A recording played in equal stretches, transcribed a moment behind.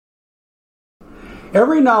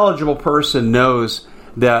Every knowledgeable person knows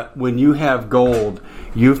that when you have gold,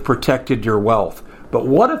 you've protected your wealth. But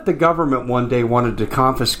what if the government one day wanted to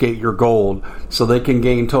confiscate your gold so they can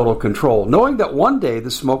gain total control, knowing that one day the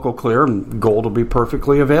smoke will clear and gold will be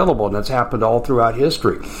perfectly available, and that's happened all throughout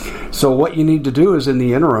history. So what you need to do is, in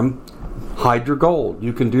the interim, hide your gold.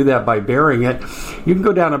 You can do that by burying it. You can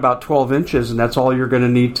go down about 12 inches, and that's all you're going to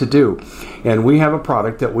need to do. And we have a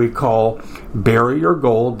product that we call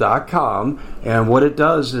buryyourgold.com, and what it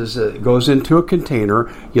does is it goes into a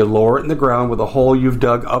container. You lower it in the ground with a hole you've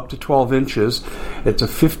dug up to 12 inches. It's a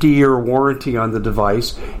 50-year warranty on the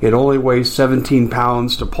device. It only weighs 17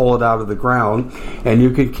 pounds to pull it out of the ground, and you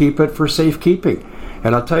can keep it for safekeeping.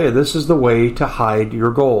 And I'll tell you, this is the way to hide your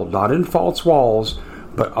gold. Not in false walls,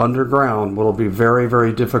 but underground, will be very,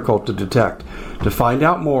 very difficult to detect. To find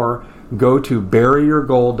out more, go to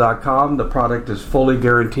buryyourgold.com. The product is fully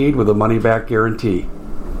guaranteed with a money-back guarantee.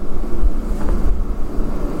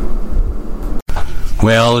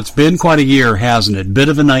 Well, it's been quite a year, hasn't it? Bit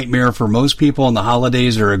of a nightmare for most people, and the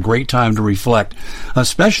holidays are a great time to reflect,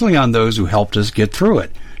 especially on those who helped us get through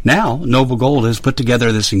it. Now, Noble Gold has put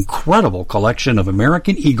together this incredible collection of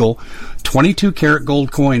American Eagle 22-karat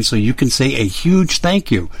gold coins, so you can say a huge thank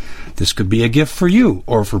you. This could be a gift for you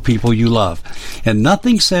or for people you love. And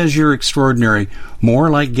nothing says you're extraordinary more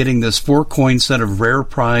like getting this 4-coin set of rare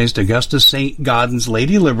prized Augustus St. Gaudens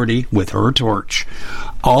Lady Liberty with her torch.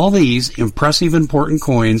 All these impressive, important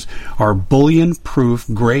coins are bullion-proof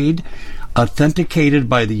grade, authenticated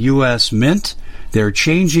by the U.S. Mint. They're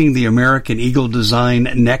changing the American Eagle design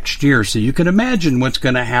next year, so you can imagine what's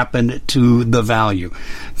going to happen to the value.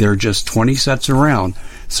 There are just 20 sets around,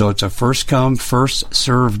 so it's a first-come,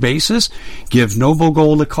 first-served basis. Give Noble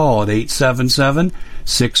Gold a call at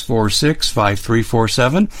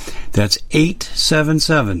 877-646-5347. That's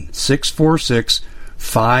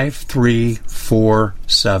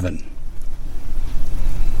 877-646-5347.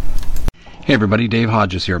 Hey everybody, Dave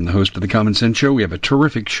Hodges here. I'm the host of the Common Sense Show. We have a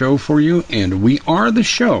terrific show for you, and we are the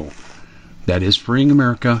show that is freeing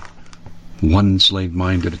America one slave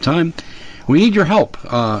mind at a time. We need your help.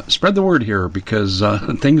 Spread the word here, because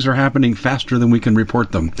things are happening faster than we can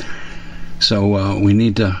report them. So we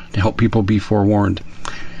need to help people be forewarned.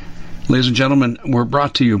 Ladies and gentlemen, we're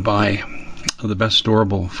brought to you by the best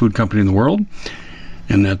storable food company in the world,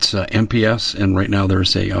 and that's MPS, and right now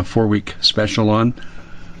there's a 4-week special on.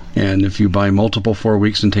 And if you buy multiple 4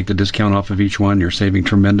 weeks and take the discount off of each one, you're saving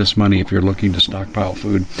tremendous money if you're looking to stockpile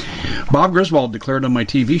food. Bob Griswold declared on my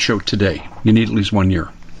TV show today, you need at least 1 year.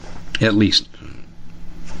 At least.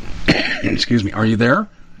 Excuse me. Are you there?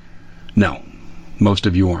 No. Most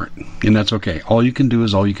of you aren't. And that's okay. All you can do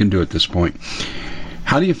is all you can do at this point.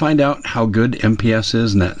 How do you find out how good MPS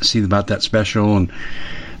is and see about that special and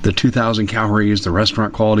the 2,000 calories, the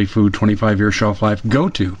restaurant quality food, 25-year shelf life? Go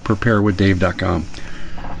to preparewithdave.com.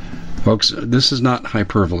 Folks, this is not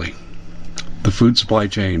hyperbole. The food supply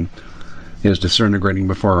chain is disintegrating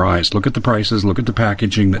before our eyes. Look at the prices. Look at the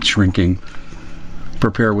packaging that's shrinking.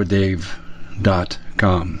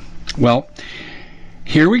 Preparewithdave.com. Well,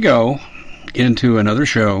 here we go into another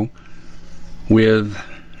show with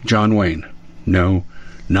John Wayne. No,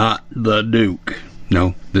 not the Duke.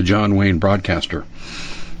 No, the John Wayne broadcaster.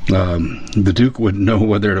 The Duke wouldn't know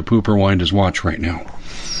whether to poop or wind his watch right now.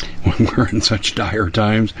 When we're in such dire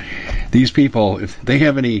times, these people, if they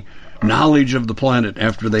have any knowledge of the planet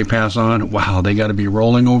after they pass on, wow, they got to be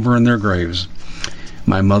rolling over in their graves.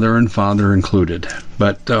 My mother and father included.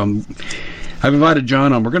 But I've invited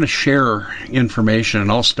John on. We're going to share information,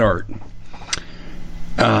 and I'll start.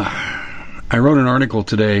 I wrote an article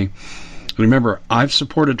today. Remember, I've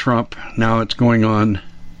supported Trump. Now it's going on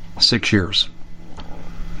 6 years.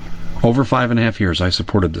 Over 5.5 years I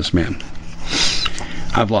supported this man.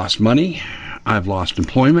 I've lost money, I've lost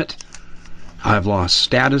employment, I've lost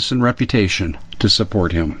status and reputation to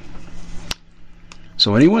support him.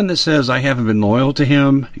 So anyone that says I haven't been loyal to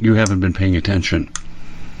him, you haven't been paying attention.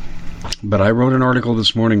 But I wrote an article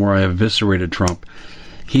this morning where I eviscerated Trump.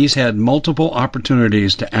 He's had multiple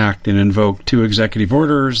opportunities to act and invoke 2 executive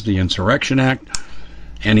orders, the Insurrection Act,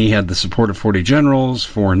 and he had the support of 40 generals,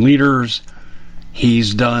 foreign leaders.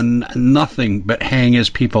 He's done nothing but hang his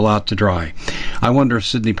people out to dry. I wonder if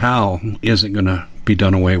Sidney Powell isn't going to be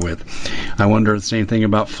done away with. I wonder the same thing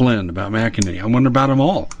about Flynn, about McEnany. I wonder about them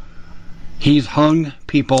all. He's hung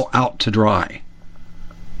people out to dry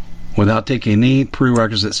without taking any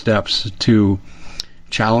prerequisite steps to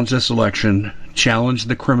challenge this election, challenge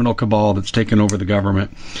the criminal cabal that's taken over the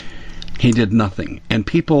government. He did nothing. And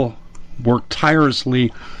people worked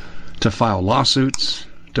tirelessly to file lawsuits,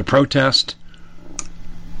 to protest,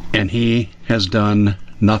 and he has done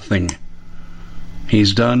nothing.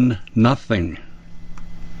 He's done nothing.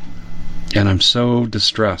 And I'm so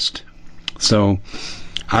distressed. So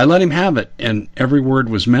I let him have it, and every word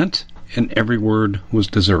was meant, and every word was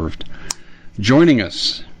deserved. Joining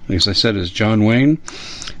us, as I said, is John Wayne.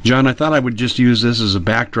 John, I thought I would just use this as a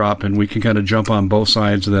backdrop, and we can kind of jump on both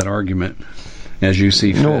sides of that argument as you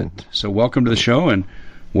see fit. No. So welcome to the show, and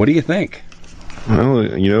what do you think?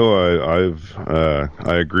 Well, you know,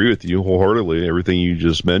 I agree with you wholeheartedly. Everything you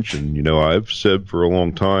just mentioned. You know, I've said for a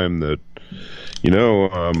long time that, you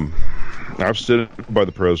know, I've stood by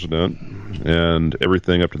the president and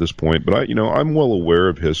everything up to this point, but I'm well aware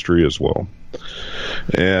of history as well.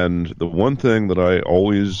 And the one thing that I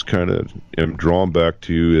always kind of am drawn back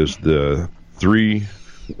to is the 3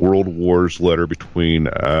 World Wars letter between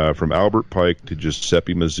from Albert Pike to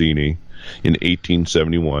Giuseppe Mazzini in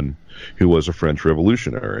 1871, who was a French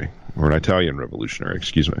revolutionary, or an Italian revolutionary,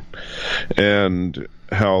 excuse me, and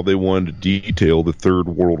how they wanted to detail the Third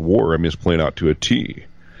World War. I mean, it's playing out to a T.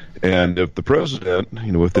 And if the president,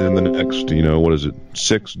 you know, within the next,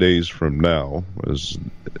 6 days from now,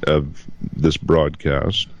 of this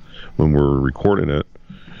broadcast, when we're recording it,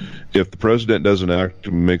 if the president doesn't act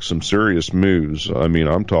to make some serious moves, I mean,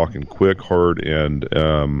 I'm talking quick, hard, and,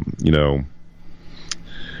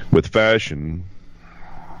 with fashion,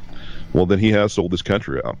 well, then he has sold this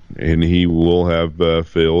country out, and he will have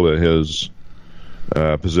failed at his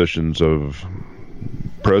positions of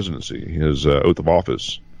presidency, his oath of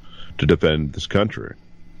office, to defend this country,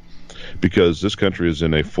 because this country is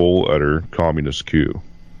in a full, utter communist coup,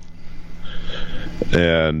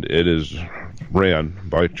 and it is ran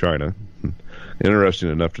by China. Interesting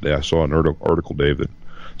enough, today I saw an article, Dave, that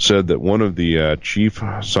said that one of the chief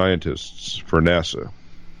scientists for NASA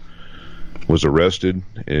was arrested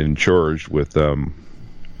and charged with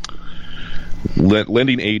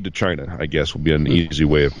lending aid to China, I guess would be an easy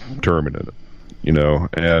way of terming it,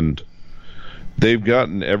 and they've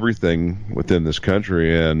gotten everything within this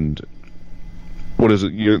country. And what is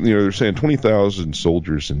it? They're saying 20,000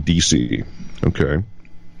 soldiers in D.C. Okay.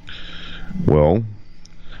 Well,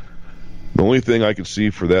 the only thing I could see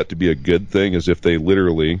for that to be a good thing is if they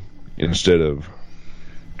literally, instead of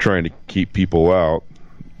trying to keep people out,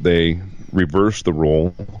 they reverse the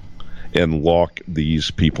role and lock these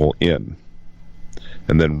people in,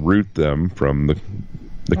 and then root them from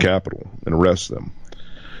the Capitol and arrest them.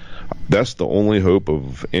 That's the only hope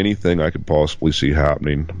of anything I could possibly see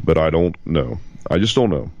happening, but I don't know. I just don't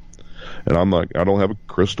know. And I don't have a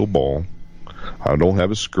crystal ball. I don't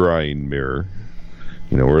have a scrying mirror,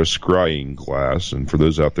 or a scrying glass. And for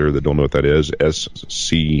those out there that don't know what that is,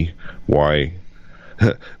 S-C-Y,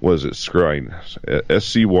 what is it, scrying?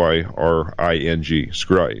 S-C-Y-R-I-N-G,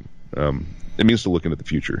 scrying. It means to look into the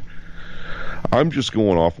future. I'm just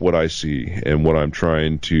going off what I see and what I'm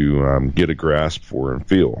trying to get a grasp for and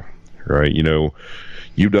feel. Right,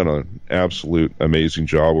 you've done an absolute amazing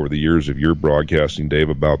job over the years of your broadcasting, Dave,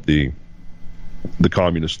 about the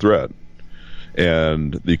communist threat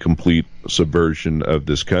and the complete subversion of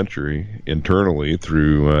this country internally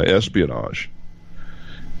through espionage.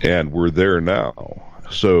 And we're there now.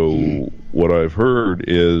 So what I've heard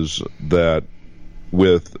is that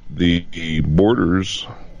with the borders,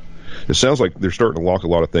 it sounds like they're starting to lock a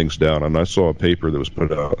lot of things down. And I saw a paper that was put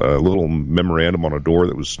out, a little memorandum on a door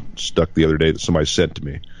that was stuck the other day that somebody sent to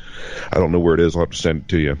me. I don't know where it is. I'll have to send it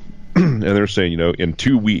to you. And they're saying, in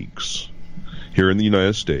 2 weeks, here in the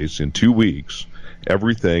United States, in 2 weeks,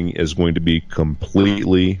 everything is going to be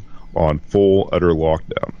completely on full, utter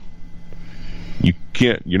lockdown.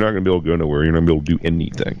 You're not going to be able to go nowhere. You're not going to be able to do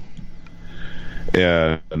anything.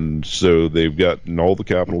 And so they've gotten all the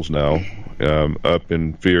capitals now up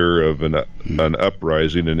in fear of an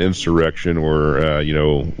uprising, an insurrection, or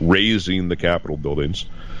razing the Capitol buildings.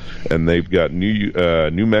 And they've got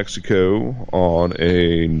New Mexico on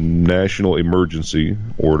a national emergency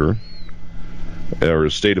order, or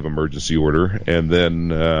a state of emergency order. And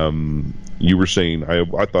then you were saying,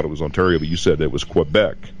 I thought it was Ontario, but you said it was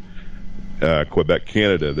Quebec,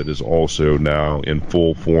 Canada, that is also now in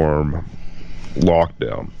full form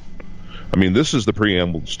lockdown. I mean, this is the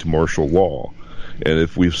preambles to martial law. And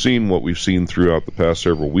if we've seen what we've seen throughout the past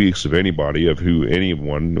several weeks of anyone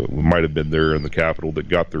might have been there in the Capitol that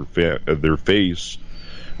got their face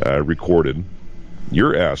recorded,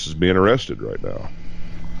 your ass is being arrested right now.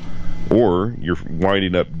 Or you're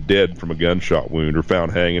winding up dead from a gunshot wound or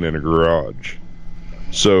found hanging in a garage.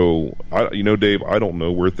 So, Dave, I don't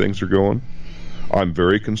know where things are going. I'm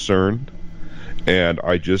very concerned. And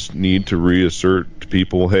I just need to reassert to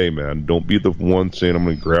people, hey, man, don't be the one saying I'm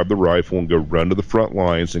going to grab the rifle and go run to the front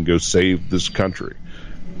lines and go save this country.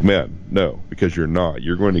 Man, no, because you're not.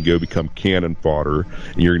 You're going to go become cannon fodder,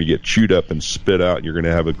 and you're going to get chewed up and spit out, and you're going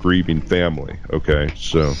to have a grieving family. Okay,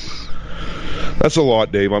 so that's a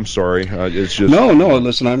lot, Dave. I'm sorry. It's just no.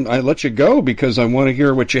 Listen, I let you go because I want to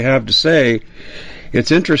hear what you have to say.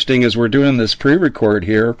 It's interesting as we're doing this pre-record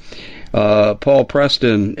here. Paul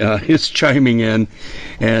Preston is chiming in,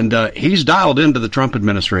 and he's dialed into the Trump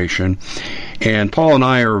administration. And Paul and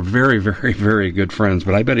I are very, very, very good friends,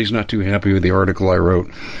 but I bet he's not too happy with the article I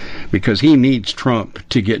wrote because he needs Trump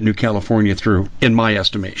to get New California through, in my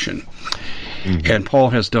estimation. Mm-hmm. And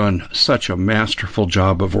Paul has done such a masterful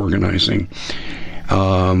job of organizing.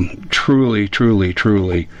 Truly, truly,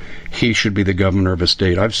 truly, he should be the governor of a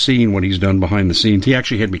state. I've seen what he's done behind the scenes. He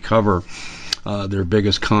actually had me cover their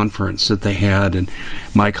biggest conference that they had, and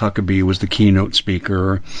Mike Huckabee was the keynote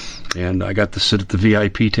speaker, and I got to sit at the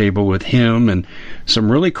VIP table with him and some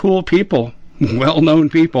really cool people, well-known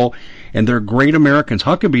people, and they're great Americans.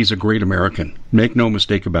 Huckabee's a great American, make no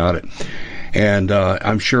mistake about it, and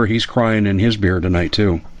I'm sure he's crying in his beer tonight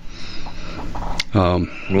too.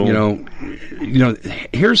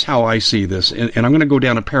 Here's how I see this, and I'm going to go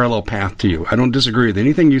down a parallel path to you. I don't disagree with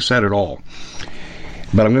anything you said at all.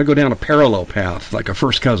 But I'm going to go down a parallel path, like a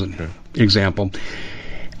first cousin example.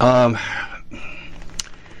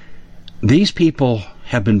 These people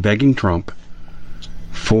have been begging Trump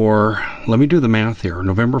for, let me do the math here,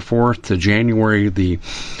 November 4th to January the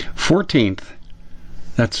 14th.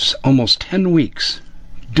 That's almost 10 weeks.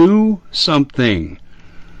 Do something.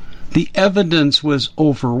 The evidence was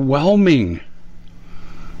overwhelming.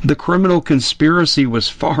 The criminal conspiracy was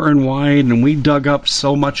far and wide, and we dug up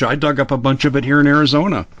so much. I dug up a bunch of it here in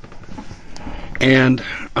Arizona. And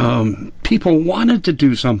people wanted to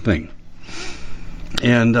do something.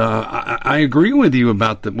 And I agree with you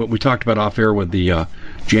about what we talked about off air with the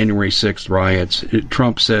January 6th riots.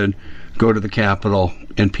 Trump said, go to the Capitol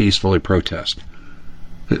and peacefully protest.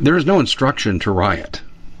 There is no instruction to riot.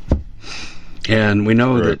 And we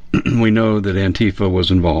know that Antifa was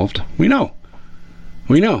involved. We know.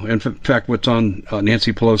 In fact, what's on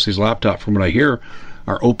Nancy Pelosi's laptop, from what I hear,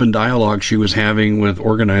 are open dialogue she was having with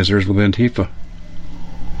organizers with Antifa.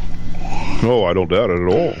 Oh, I don't doubt it at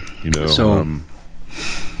all.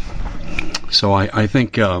 So I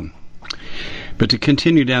think, but to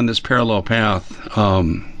continue down this parallel path, I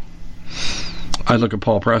look at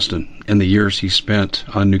Paul Preston and the years he spent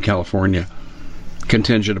on New California,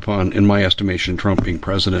 contingent upon, in my estimation, Trump being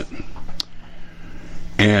president.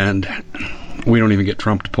 And we don't even get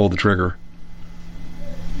Trump to pull the trigger.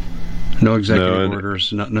 No executive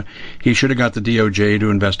orders. No. He should have got the DOJ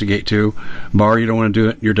to investigate too. Barr, you don't want to do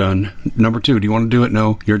it? You're done. Number 2, do you want to do it?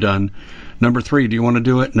 No, you're done. Number 3, do you want to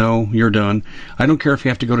do it? No, you're done. I don't care if you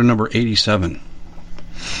have to go to number 87.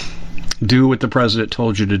 Do what the president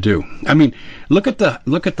told you to do. I mean, look at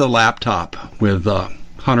the laptop with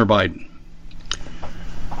Hunter Biden.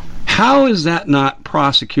 How is that not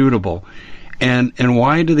prosecutable? And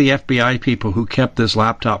why do the FBI people who kept this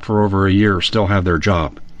laptop for over a year still have their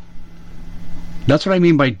job? That's what I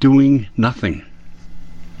mean by doing nothing.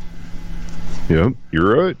 Yeah,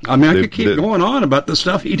 you're right. I mean, I could keep going on about the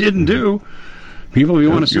stuff he didn't do. People, if you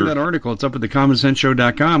want to see that article, it's up at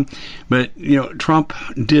thecommonsenseshow.com. But, Trump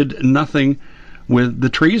did nothing with the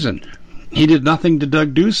treason. He did nothing to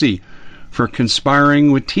Doug Ducey for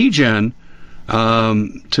conspiring with TGen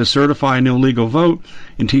to certify an illegal vote,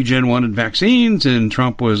 and TGen wanted vaccines, and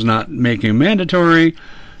Trump was not making them mandatory,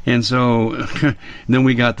 and so then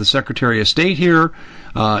we got the Secretary of State here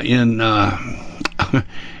in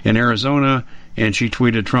Arizona, and she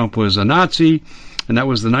tweeted Trump was a Nazi, and that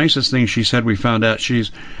was the nicest thing she said. We found out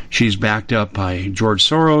she's backed up by George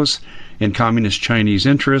Soros and communist Chinese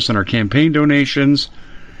interests and our campaign donations.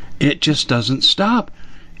 It just doesn't stop,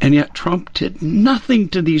 and yet Trump did nothing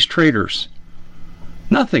to these traitors.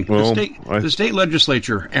 Nothing. Well, the state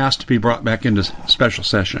legislature asked to be brought back into special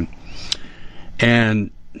session.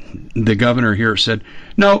 And the governor here said,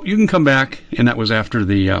 no, you can come back. And that was after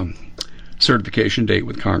the certification date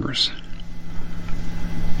with Congress.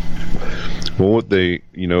 Well, what the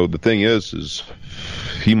thing is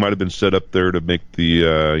he might have been set up there to make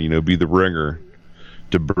the, be the ringer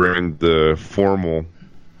to bring the formal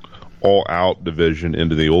all-out division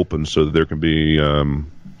into the open so that there can be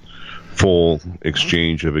full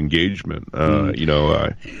exchange of engagement. But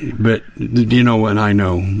and I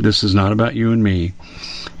know this is not about you and me.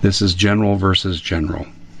 This is general versus general.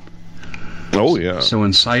 Oh, yeah. So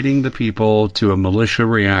inciting the people to a militia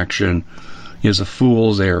reaction is a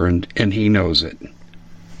fool's errand, and he knows it.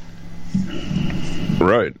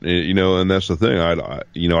 Right. And that's the thing.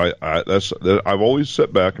 I've always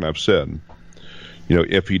sat back and I've said,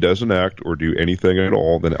 if he doesn't act or do anything at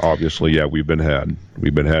all, then obviously, yeah, we've been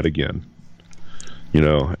had again.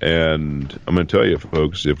 And I'm going to tell you,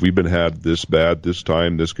 folks, if we've been had this bad this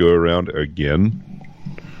time, this go around again,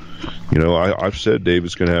 I've said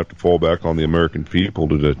David's going to have to fall back on the American people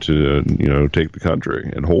to take the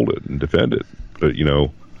country and hold it and defend it. But,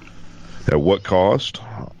 at what cost?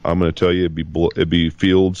 I'm going to tell you, it'd be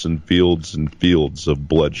fields and fields and fields of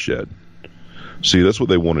bloodshed. See, that's what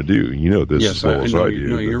they want to do. This as well as I do.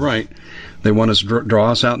 No, you're right. They want us to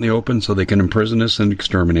draw us out in the open so they can imprison us and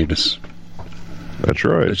exterminate us. That's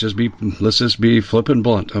right. Let's just be flippin'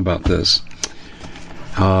 blunt about this.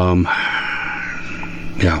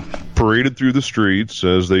 Yeah. Paraded through the streets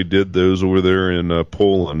as they did those over there in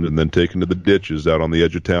Poland, and then taken to the ditches out on the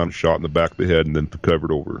edge of town, shot in the back of the head, and then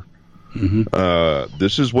covered over. Mm-hmm.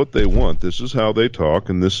 This is what they want. This is how they talk,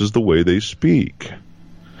 and this is the way they speak.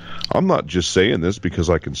 I'm not just saying this because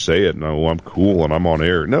I can say it and I'm cool and I'm on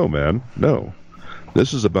air. No, man. No.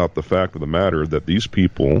 This is about the fact of the matter that these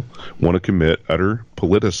people want to commit utter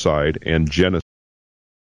politicide and genocide.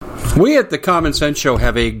 We at the Common Sense Show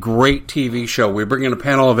have a great TV show. We bring in a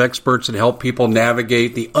panel of experts and help people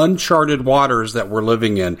navigate the uncharted waters that we're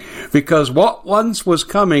living in. Because what once was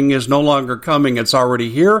coming is no longer coming. It's already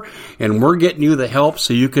here, and we're getting you the help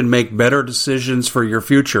so you can make better decisions for your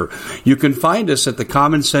future. You can find us at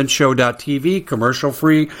thecommonsenseshow.tv,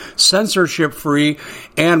 commercial-free, censorship-free,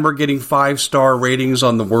 and we're getting 5-star ratings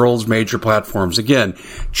on the world's major platforms. Again,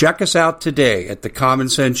 check us out today at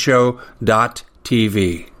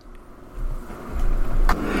thecommonsenseshow.tv.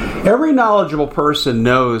 Every knowledgeable person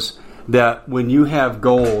knows that when you have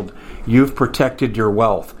gold, you've protected your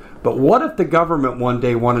wealth. But what if the government one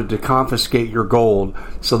day wanted to confiscate your gold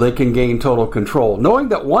so they can gain total control, knowing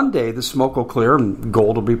that one day the smoke will clear and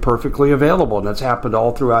gold will be perfectly available, and that's happened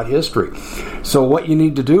all throughout history. So what you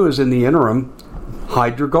need to do is, in the interim,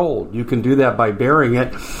 hide your gold. You can do that by burying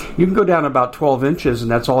it. You can go down about 12 inches, and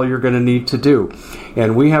that's all you're going to need to do.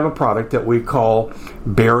 And we have a product that we call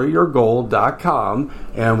buryyourgold.com,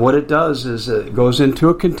 and what it does is it goes into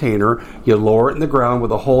a container. You lower it in the ground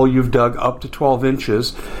with a hole you've dug up to 12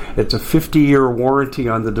 inches. It's a 50-year warranty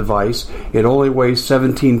on the device. It only weighs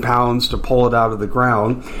 17 pounds to pull it out of the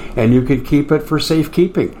ground, and you can keep it for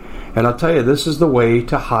safekeeping. And I'll tell you, this is the way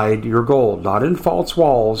to hide your gold. Not in false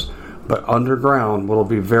walls, but underground will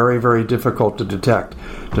be very, very difficult to detect.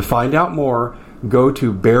 To find out more, go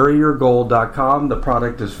to buryyourgold.com. The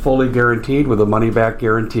product is fully guaranteed with a money-back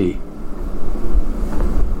guarantee.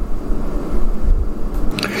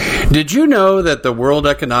 Did you know that the World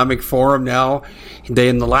Economic Forum now,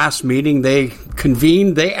 in the last meeting they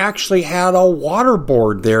convened, they actually had a water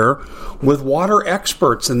board there with water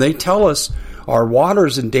experts, and they tell us our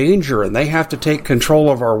water's in danger and they have to take control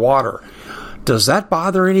of our water. Does that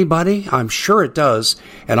bother anybody? I'm sure it does.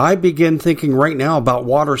 And I begin thinking right now about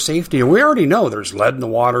water safety. And we already know there's lead in the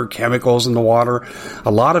water, chemicals in the water.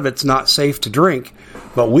 A lot of it's not safe to drink.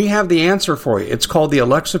 But we have the answer for you. It's called the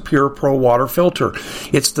Alexa Pure Pro Water Filter.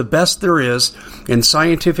 It's the best there is, and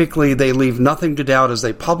scientifically they leave nothing to doubt as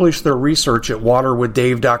they publish their research at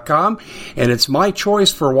waterwithdave.com, and it's my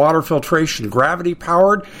choice for water filtration.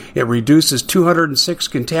 Gravity-powered, it reduces 206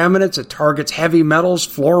 contaminants, it targets heavy metals,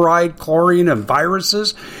 fluoride, chlorine, and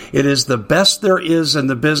viruses. It is the best there is in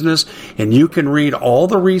the business, and you can read all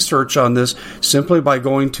the research on this simply by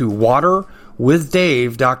going to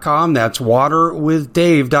waterwithdave.com. That's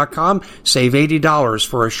waterwithdave.com. Save $80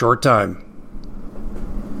 for a short time.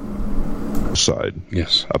 Side.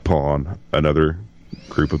 Yes. Upon another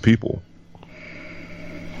group of people.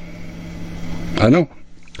 I know.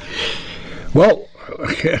 Well,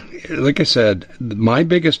 like I said, my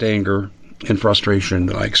biggest anger and frustration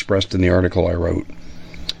that I expressed in the article I wrote,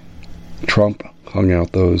 Trump hung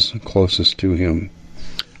out those closest to him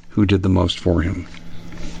who did the most for him.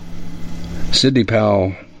 Sidney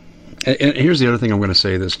Powell, and here's the other thing I'm going to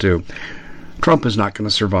say this too. Trump is not going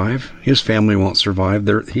to survive. His family won't survive.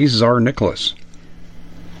 He's Tsar Nicholas.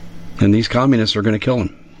 And these communists are going to kill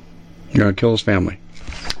him. They're going to kill his family.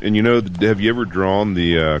 And have you ever drawn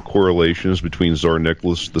the correlations between Tsar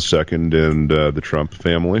Nicholas II and the Trump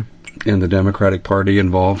family? And the Democratic Party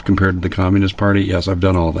involved compared to the Communist Party? Yes, I've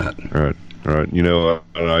done all that. All right.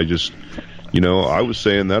 I was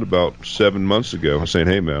saying that about 7 months ago. I was saying,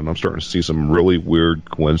 hey, man, I'm starting to see some really weird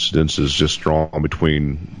coincidences just drawn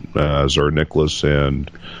between Tsar Nicholas and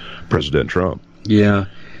President Trump. Yeah.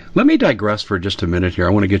 Let me digress for just a minute here. I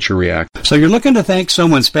want to get your reaction. So you're looking to thank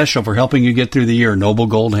someone special for helping you get through the year. Noble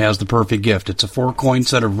Gold has the perfect gift. It's a 4-coin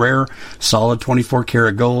set of rare, solid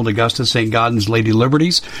 24-karat gold Augustus St. Gaudens Lady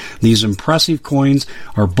Liberties. These impressive coins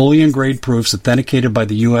are bullion-grade proofs authenticated by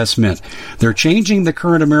the U.S. Mint. They're changing the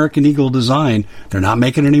current American Eagle design. They're not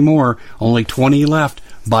making any more. Only 20 left.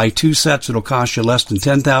 Buy 2 sets. It'll cost you less than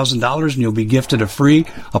 $10,000, and you'll be gifted a free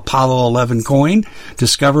Apollo 11 coin.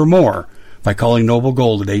 Discover more by calling Noble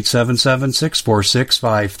Gold at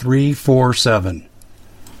 877-646-5347.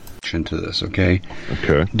 To this, okay?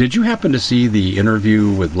 Okay. Did you happen to see the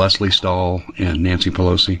interview with Leslie Stahl and Nancy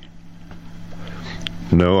Pelosi?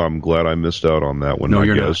 No, I'm glad I missed out on that one. No, I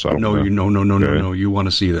you're guess. not. No. You want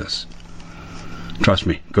to see this. Trust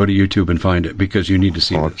me. Go to YouTube and find it because you need to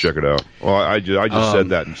see it. I'll check it out. Well, I just said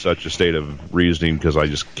that in such a state of reasoning because I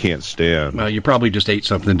just can't stand. Well, you probably just ate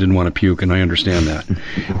something and didn't want to puke, and I understand that.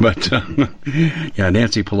 But, yeah,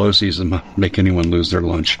 Nancy Pelosi doesn't make anyone lose their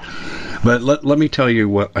lunch. But let me tell you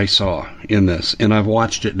what I saw in this, and I've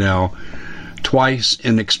watched it now twice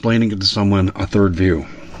and explaining it to someone a third view.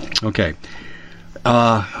 Okay.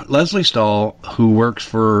 Leslie Stahl, who works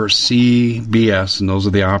for CBS, and those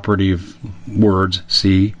are the operative words,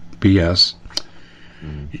 CBS.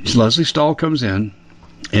 Leslie Stahl comes in,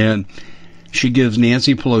 and she gives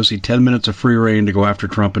Nancy Pelosi 10 minutes of free reign to go after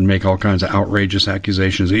Trump and make all kinds of outrageous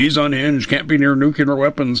accusations. He's unhinged, can't be near nuclear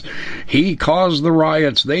weapons. He caused the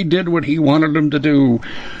riots. They did what he wanted them to do.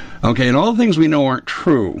 Okay, and all the things we know aren't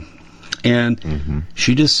true. And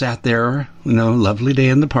she just sat there, lovely day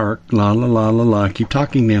in the park, la, la, la, la, la, keep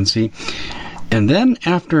talking, Nancy. And then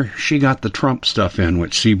after she got the Trump stuff in,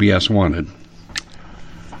 which CBS wanted,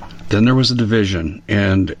 then there was a division.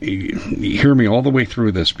 And you hear me all the way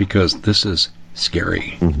through this because this is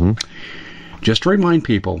scary. Just to remind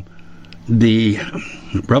people, the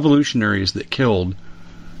revolutionaries that killed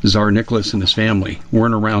Tsar Nicholas and his family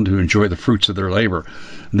weren't around to enjoy the fruits of their labor.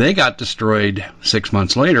 They got destroyed 6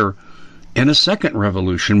 months later in a second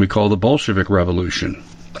revolution we call the Bolshevik Revolution.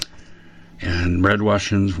 And red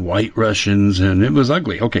Russians, white Russians, and it was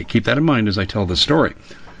ugly. Okay, keep that in mind as I tell this story.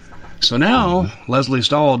 So now, Leslie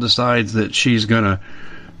Stahl decides that she's going to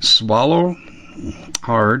swallow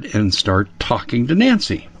hard and start talking to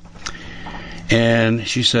Nancy. And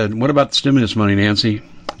she said, what about the stimulus money, Nancy?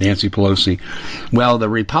 Nancy Pelosi. Well, the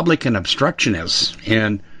Republican obstructionists.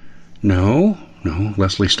 And no,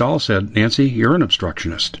 Leslie Stahl said, Nancy, you're an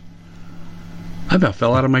obstructionist. I about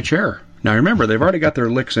fell out of my chair. Now, remember, they've already got their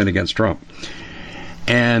licks in against Trump.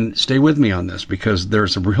 And stay with me on this, because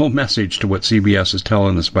there's a real message to what CBS is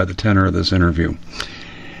telling us by the tenor of this interview.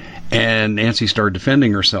 And Nancy started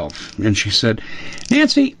defending herself. And she said,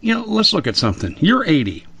 Nancy, let's look at something. You're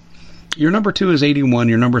 80. Your number 2 is 81.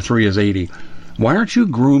 Your number 3 is 80. Why aren't you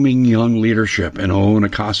grooming young leadership? And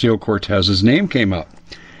Ocasio-Cortez's name came up.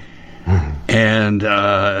 And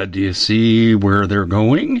do you see where they're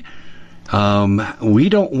going? We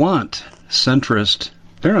don't want centrist.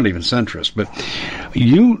 They're not even centrist, but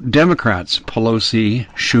you Democrats, Pelosi,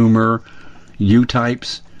 Schumer, you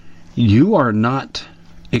types, you are not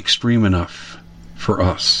extreme enough for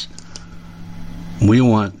us. We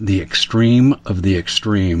want the extreme of the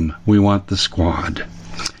extreme. We want the squad.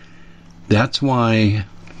 That's why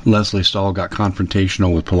Leslie Stahl got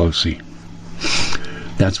confrontational with Pelosi.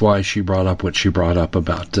 That's why she brought up what she brought up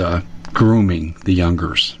about grooming the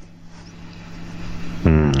youngers.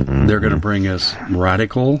 They're going to bring us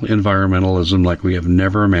radical environmentalism like we have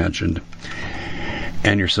never imagined.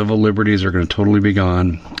 And your civil liberties are going to totally be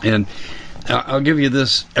gone. And I'll give you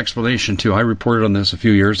this explanation, too. I reported on this a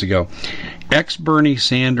few years ago. Ex-Bernie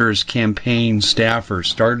Sanders campaign staffers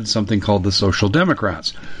started something called the Social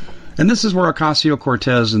Democrats. And this is where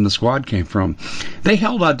Ocasio-Cortez and the squad came from. They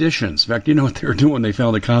held auditions. In fact, you know what they were doing when they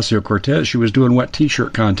found Ocasio-Cortez? She was doing wet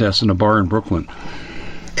T-shirt contests in a bar in Brooklyn.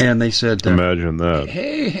 And they said, imagine that.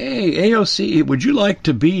 Hey, AOC, would you like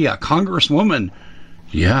to be a congresswoman?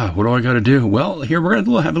 Yeah, what do I got to do? Well, here, we're going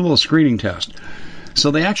to have a little screening test. So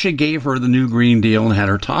they actually gave her the new Green Deal and had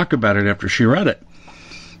her talk about it after she read it.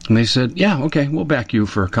 And they said, yeah, okay, we'll back you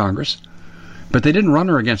for Congress. But they didn't run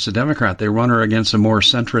her against a Democrat. They run her against a more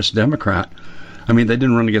centrist Democrat. I mean, they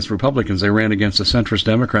didn't run against Republicans. They ran against a centrist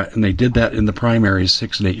Democrat, and they did that in the primaries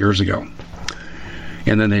 6 and 8 years ago.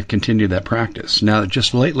 And then they've continued that practice. Now,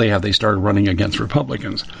 just lately have they started running against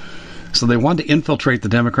Republicans. So they want to infiltrate the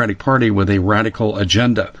Democratic Party with a radical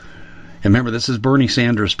agenda. And remember, this is Bernie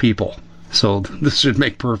Sanders' people. So this should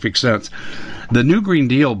make perfect sense. The new Green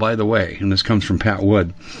Deal, by the way, and this comes from Pat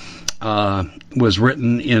Wood, was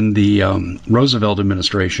written in the Roosevelt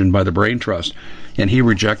administration by the Brain Trust, and he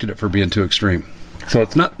rejected it for being too extreme. So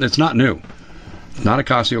it's not new. Not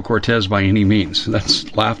Ocasio-Cortez by any means.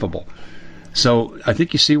 That's laughable. So I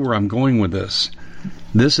think you see where I'm going with this.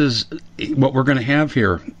 This is what we're going to have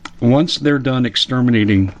here. Once they're done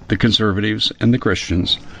exterminating the conservatives and the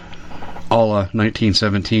Christians, a la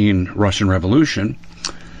 1917 Russian Revolution,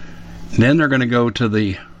 then they're going to go to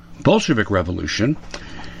the Bolshevik Revolution,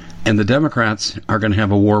 and the Democrats are going to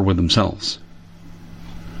have a war with themselves.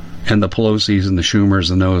 And the Pelosi's and the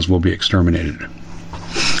Schumers and those will be exterminated.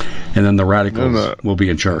 And then the radicals will be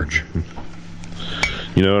in charge.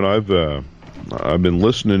 You know, and I've been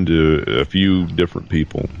listening to a few different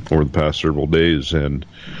people over the past several days, and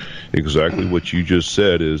exactly what you just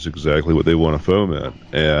said is exactly what they want to foment.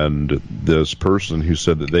 And this person who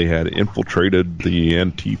said that they had infiltrated the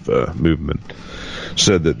Antifa movement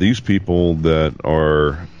said that these people that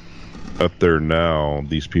are up there now,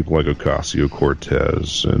 these people like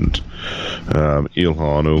Ocasio-Cortez and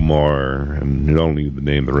Ilhan Omar, and you don't need to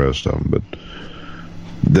name the rest of them, but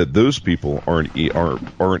that those people aren't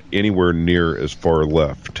anywhere near as far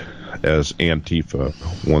left as Antifa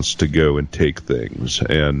wants to go and take things.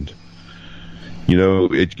 And you know,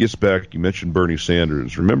 it gets back, you mentioned Bernie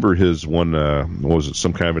Sanders. Remember his one, was it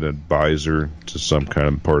some kind of an advisor to some kind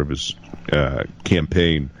of part of his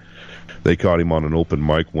campaign? They caught him on an open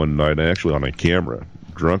mic one night, actually on a camera,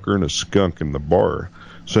 drunker than a skunk in the bar,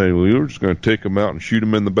 saying, well, we were just going to take him out and shoot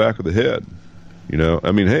him in the back of the head. You know,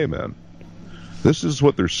 I mean, hey, man, this is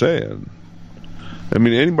what they're saying. I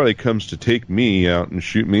mean, anybody comes to take me out and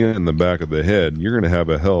shoot me in the back of the head, you're going to have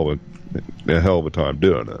a hell of a time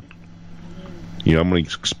doing it. You know, I'm going to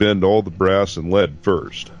expend all the brass and lead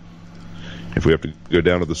first. If we have to go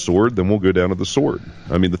down to the sword, then we'll go down to the sword.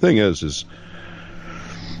 I mean, the thing is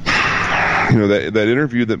you know, that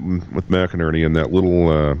interview with McInerney in that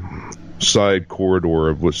little side corridor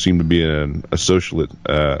of what seemed to be a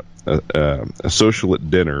socialite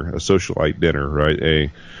dinner,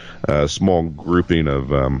 right? A small grouping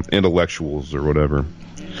of intellectuals or whatever.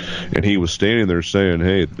 And he was standing there saying,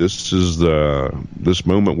 hey, this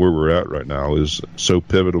moment where we're at right now is so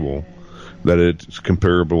pivotal that it's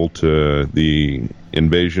comparable to the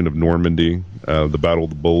invasion of Normandy, the Battle of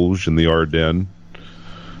the Bulge and the Ardennes.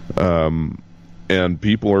 And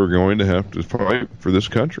people are going to have to fight for this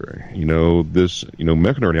country. You know,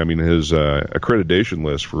 McInerney, I mean, his accreditation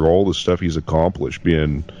list for all the stuff he's accomplished,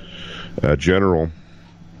 being general,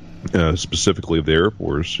 specifically of the Air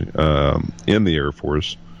Force, in the Air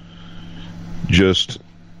Force, just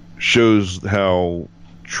shows how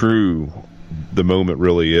true the moment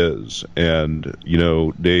really is. And, you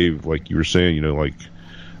know, Dave, like you were saying, you know, like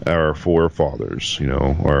our forefathers, you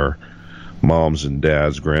know, our moms and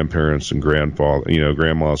dads, grandparents and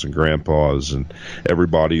grandmas and grandpas, and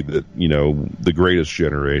everybody that, you know, the greatest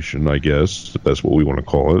generation, I guess, that's what we want to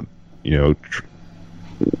call it, you know,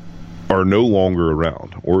 are no longer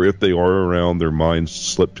around. Or if they are around, their minds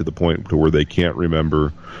slip to the point to where they can't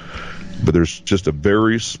remember. But there's just a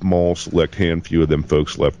very small, select handful of them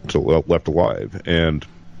folks left alive. And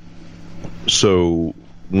so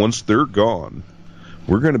once they're gone,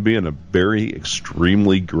 we're going to be in a very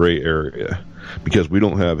extremely gray area, because we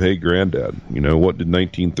don't have, hey, granddad, you know, what did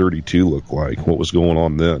 1932 look like? What was going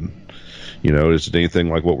on then? You know, is it anything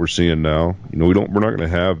like what we're seeing now? You know, we're not going to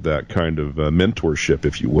have that kind of mentorship,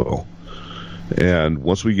 if you will. And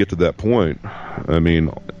once we get to that point, I mean,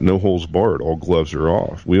 no holds barred, all gloves are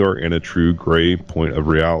off. We are in a true gray point of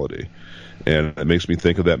reality. And it makes me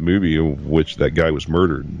think of that movie in which that guy was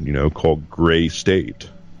murdered, you know, called Gray State.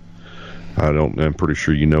 I'm pretty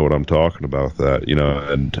sure you know what I'm talking about, that, you know,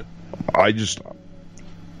 and I just,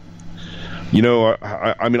 you know,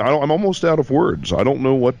 I mean, I'm almost out of words. I don't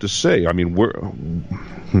know what to say. I mean, well,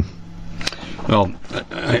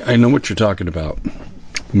 I know what you're talking about.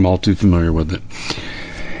 I'm all too familiar with it.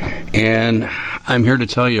 And I'm here to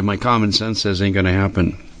tell you, my common sense says ain't going to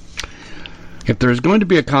happen. If there's going to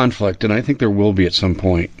be a conflict, and I think there will be at some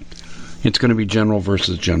point, it's going to be general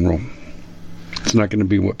versus general. It's not going to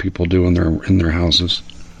be what people do in their houses.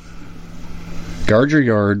 Guard your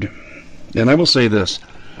yard. And I will say this.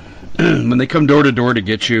 When they come door to door to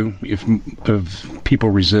get you, if people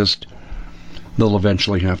resist, they'll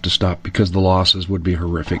eventually have to stop, because the losses would be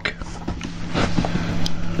horrific.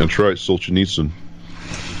 That's right, Solzhenitsyn.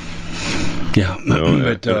 Yeah, you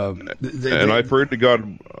know, but I pray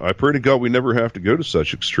to God we never have to go to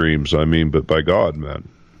such extremes. I mean, but by God, man.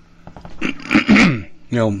 You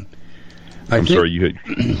know, sorry, you hit.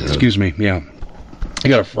 Excuse me. Yeah, I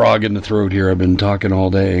got a frog in the throat here. I've been talking all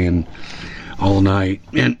day and all night,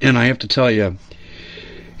 and I have to tell you,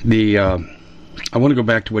 I want to go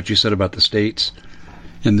back to what you said about the states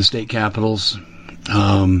and the state capitals.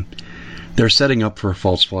 They're setting up for a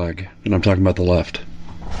false flag, and I'm talking about the left.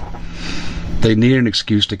 They need an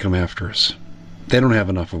excuse to come after us. They don't have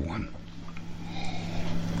enough of one.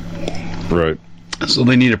 Right. So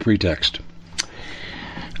they need a pretext.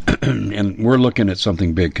 And we're looking at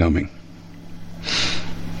something big coming.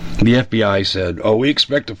 The FBI said, we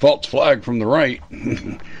expect a false flag from the right.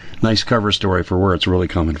 Nice cover story for where it's really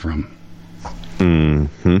coming from.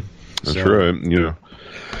 Mm-hmm. That's right.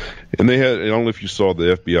 And they had, I don't know if you saw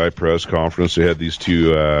the FBI press conference, they had these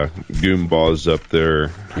two goombas up there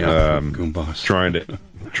goombas.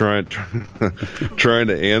 trying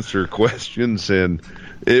to answer questions, and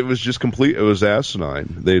it was just complete. It was asinine.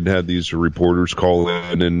 They'd had these reporters call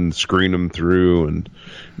in and screen them through, and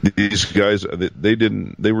these guys,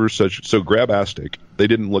 they were so grabastic. They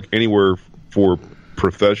didn't look anywhere for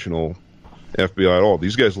professional FBI at all.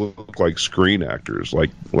 These guys look like screen actors,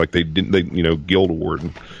 like they Guild Award.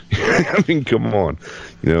 I mean, come on,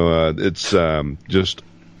 it's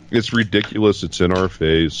it's ridiculous. It's in our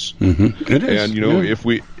face. Mm-hmm. It is.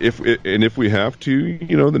 And if we have to,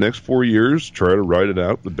 the next 4 years, try to ride it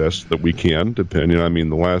out the best that we can. Depending, I mean,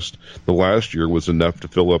 the last year was enough to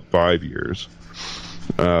fill up 5 years.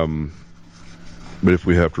 But if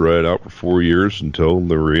we have to ride it out for 4 years until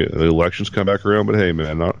the elections come back around, but hey,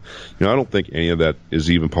 man, I don't think any of that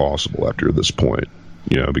is even possible after this point.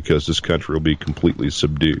 Because this country will be completely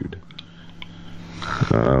subdued.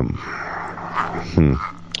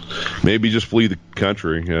 Maybe just flee the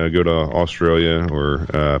country, go to Australia or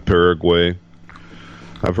Paraguay.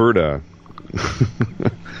 I've heard,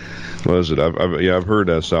 what is it? I've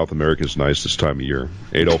heard South America's nice this time of year.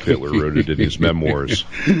 Adolf Hitler wrote it in his memoirs.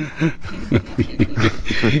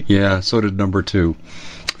 Yeah, so did number 2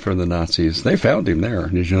 for the Nazis. They found him there. I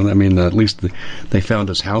mean, at least they found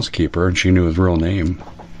his housekeeper, and she knew his real name.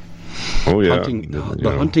 Oh, yeah.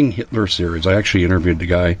 The Hunting Hitler series. I actually interviewed the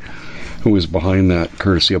guy who was behind that,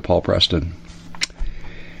 courtesy of Paul Preston.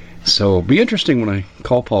 So it'll be interesting when I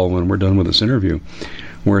call Paul when we're done with this interview,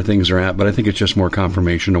 where things are at. But I think it's just more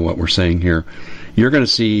confirmation of what we're saying here. You're going to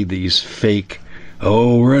see these fake,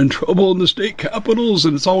 we're in trouble in the state capitals,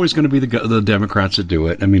 and it's always going to be the Democrats that do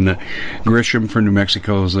it. I mean, Grisham from New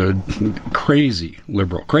Mexico is a crazy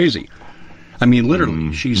liberal. Crazy. I mean,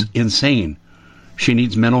 literally, she's insane. She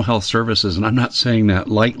needs mental health services, and I'm not saying that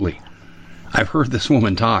lightly. I've heard this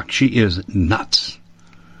woman talk. She is nuts.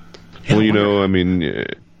 Well, I mean,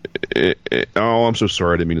 I'm so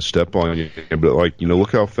sorry. I didn't mean to step on you. But,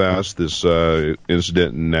 look how fast this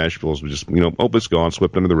incident in Nashville is just, it's gone,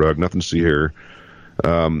 swept under the rug, nothing to see here.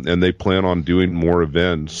 And they plan on doing more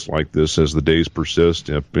events like this as the days persist,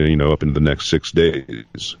 up into the next 6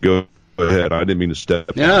 days. Go ahead. I didn't mean to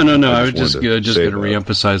step. Yeah, no. I was just going to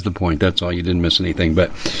reemphasize the point. That's all. You didn't miss anything.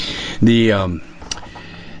 But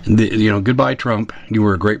goodbye, Trump. You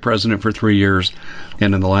were a great president for 3 years,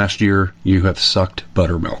 and in the last year, you have sucked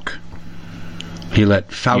buttermilk. He let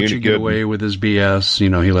Fauci get away with his BS. He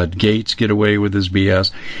let Gates get away with his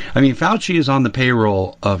BS. I mean, Fauci is on the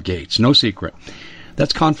payroll of Gates. No secret.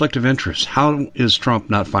 That's conflict of interest. How is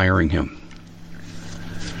Trump not firing him?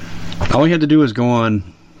 All he had to do is go on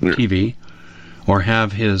TV or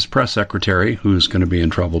have his press secretary, who's going to be in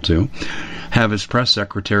trouble too, have his press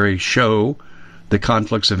secretary show the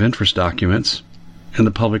conflicts of interest documents, and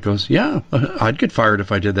the public goes, yeah, I'd get fired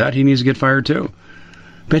if I did that. He needs to get fired too.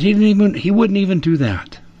 But he wouldn't even do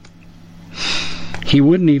that. He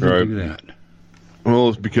wouldn't even do that. Well,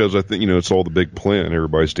 it's because I think, it's all the big plan.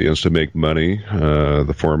 Everybody stands to make money.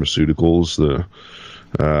 The pharmaceuticals, the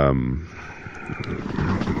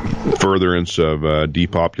furtherance of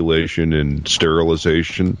depopulation and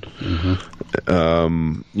sterilization.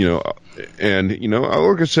 And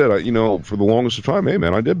like I said, for the longest of time, hey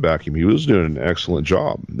man, I did back him. He was doing an excellent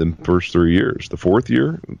job the first 3 years. The fourth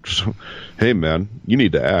year, hey man, you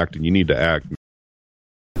need to act, and you need to act.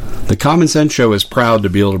 The Common Sense Show is proud to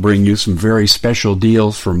be able to bring you some very special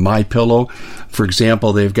deals from MyPillow. For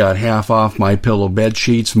example, they've got half off MyPillow bed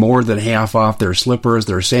sheets, more than half off their slippers,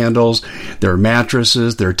 their sandals, their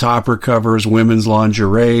mattresses, their topper covers, women's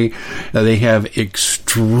lingerie. They have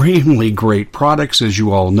extremely great products, as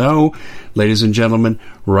you all know. Ladies and gentlemen,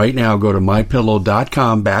 right now go to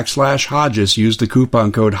mypillow.com/Hodges. Use the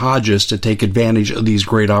coupon code Hodges to take advantage of these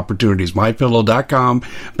great opportunities.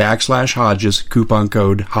 mypillow.com/Hodges, coupon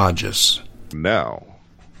code Hodges. Now,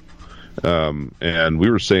 and we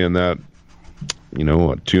were saying that,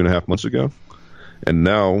 2.5 months ago? And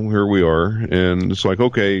now here we are, and it's like,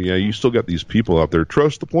 okay, yeah, you still got these people out there.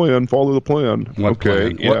 Trust the plan, follow the plan. What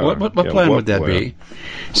plan? Yeah, what plan would that be?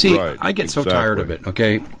 See, right, I get so tired of it,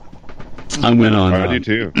 okay? I went on I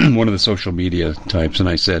do too. one of the social media types, and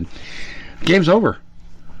I said, game's over.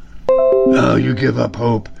 Oh, you give up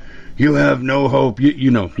hope. You have no hope.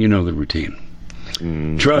 You know the routine.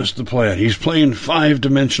 Trust the plan. He's playing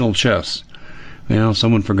 5-dimensional chess.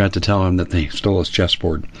 Someone forgot to tell him that they stole his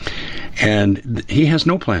chessboard. And he has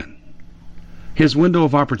no plan. His window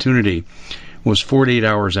of opportunity was 48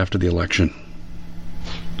 hours after the election.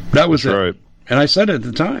 That was it. Right. And I said it at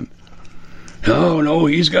the time. Oh, no,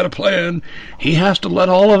 he's got a plan. He has to let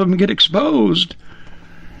all of them get exposed.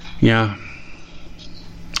 Yeah.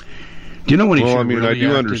 Do you know when he should have really acted? I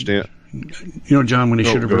do understand. John, when he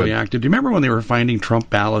should have really acted. Do you remember when they were finding Trump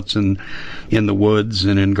ballots in the woods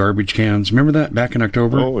and in garbage cans? Remember that back in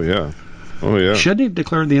October? Oh, yeah. Shouldn't he have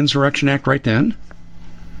declared the Insurrection Act right then?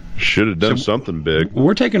 Should have done something big.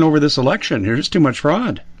 We're taking over this election. There's too much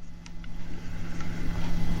fraud.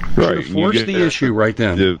 Right. Force the issue right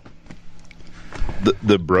then.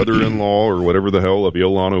 The brother-in-law or whatever the hell of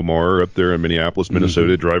Ilhan Omar up there in Minneapolis,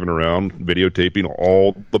 Minnesota, driving around, videotaping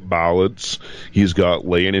all the ballots he's got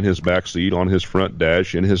laying in his back seat, on his front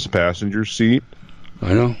dash, in his passenger seat.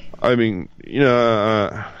 I know. I mean,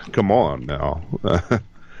 come on now.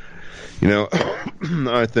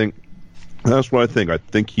 I think that's what I think. I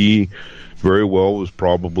think he very well was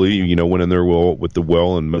probably, went in there with the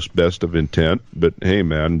well and most best of intent. But hey,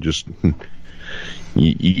 man, just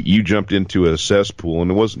you jumped into a cesspool, and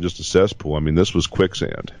it wasn't just a cesspool. I mean, this was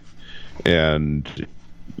quicksand, and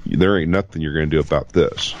there ain't nothing you're going to do about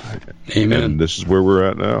this. Amen. And this is where we're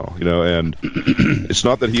at now, And it's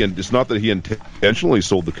not that he intentionally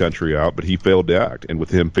sold the country out, but he failed to act. And with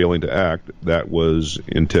him failing to act, that was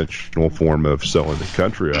intentional form of selling the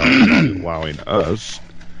country out, not allowing us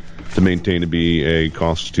to maintain to be a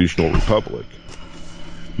constitutional republic.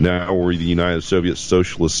 Now we're the United Soviet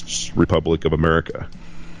Socialist Republic of America.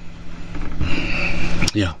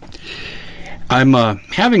 Yeah. I'm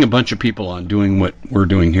having a bunch of people on doing what we're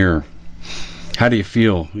doing here. How do you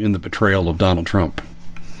feel in the betrayal of Donald Trump?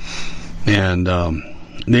 And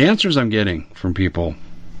the answers I'm getting from people,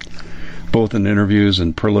 both in interviews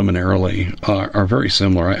and preliminarily, are very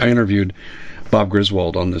similar. I interviewed Bob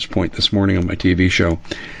Griswold on this point this morning on my TV show,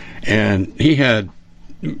 and he had...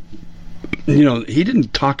 he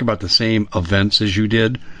didn't talk about the same events as you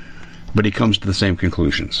did, but he comes to the same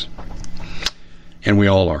conclusions. And we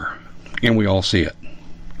all are. And we all see it.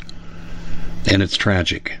 And it's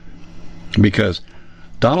tragic. Because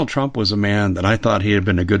Donald Trump was a man that I thought he had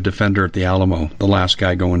been a good defender at the Alamo, the last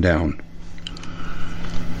guy going down.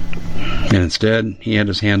 And instead, he had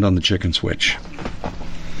his hand on the chicken switch.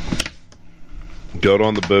 Got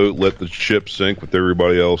on the boat, let the ship sink with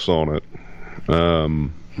everybody else on it. I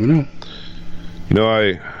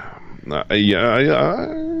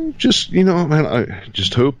just, man, I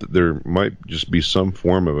just hope that there might just be some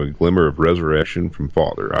form of a glimmer of resurrection from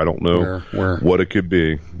Father. I don't know what it could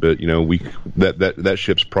be, but that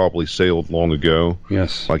ship's probably sailed long ago.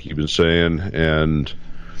 Yes, like you've been saying, and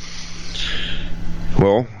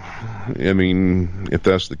well, I mean, if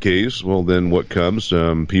that's the case, well, then what comes?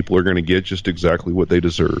 People are going to get just exactly what they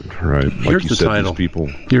deserve, right? Here's the title.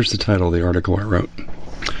 Here's the title of the article I wrote.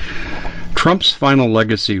 Trump's final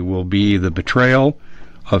legacy will be the betrayal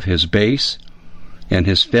of his base and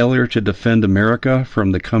his failure to defend America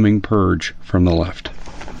from the coming purge from the left.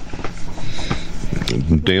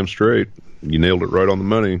 Damn straight. You nailed it right on the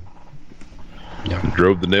money. Yeah.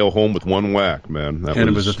 Drove the nail home with one whack, man.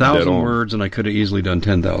 It was 1,000 words, and I could have easily done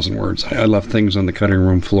 10,000 words. I left things on the cutting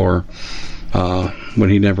room floor when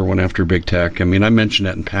he never went after big tech. I mean, I mentioned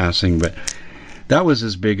that in passing, but that was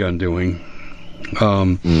his big undoing.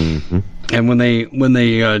 And when they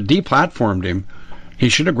deplatformed him, he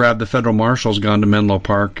should have grabbed the federal marshals, gone to Menlo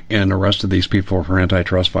Park, and arrested these people for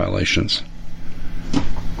antitrust violations.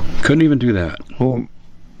 Couldn't even do that. Well,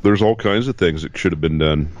 there's all kinds of things that should have been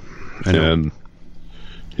done. I know. And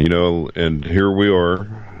and here we are,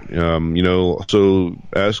 so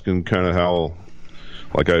asking kind of how,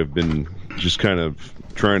 like, I've been just kind of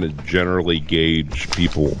trying to generally gauge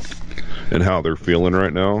people and how they're feeling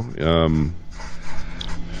right now.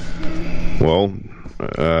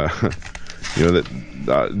 That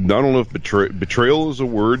I don't know if betrayal is a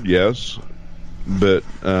word, yes, but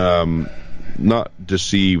not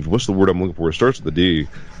deceived. What's the word I'm looking for? It starts with a D.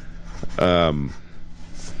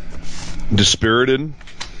 Dispirited.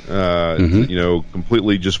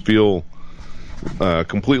 Completely just feel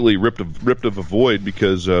completely ripped of a void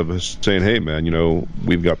because of saying, hey, man,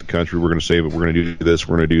 we've got the country, we're going to save it, we're going to do this,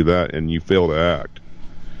 we're going to do that, and you fail to act.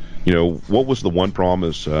 What was the one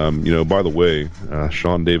promise? By the way,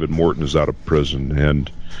 Sean David Morton is out of prison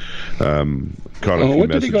and caught a few what messages.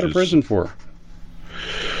 did he go to prison for?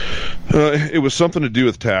 It was something to do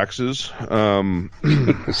with taxes.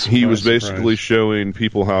 He was basically showing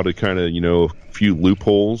people how to kind of, a few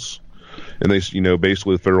loopholes. And they,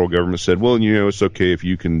 basically the federal government said, well, it's okay if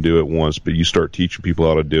you can do it once, but you start teaching people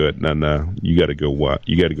how to do it, no, you got to go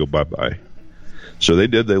bye-bye. So they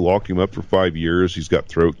did. They locked him up for 5 years. He's got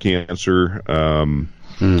throat cancer.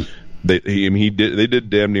 They did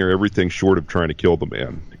damn near everything short of trying to kill the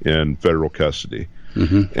man in federal custody.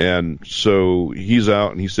 Mm-hmm. And so he's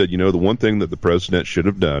out, and he said, the one thing that the president should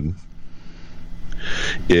have done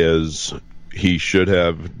is he should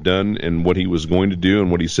have done and what he was going to do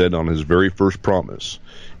and what he said on his very first promise.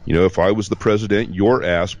 If I was the president, your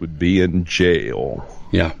ass would be in jail.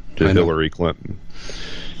 Yeah, to Hillary Clinton.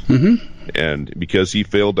 Mm-hmm. And because he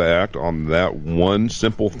failed to act on that one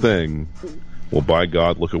simple thing, well, by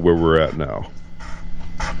God, look at where we're at now.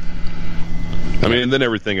 I mean, and then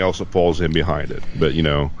everything else that falls in behind it. But,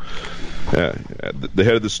 the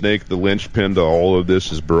head of the snake, the linchpin to all of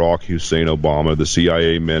this is Barack Hussein Obama, the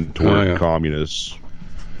CIA mentor communists.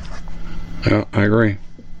 Yeah, I agree.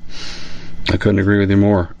 I couldn't agree with you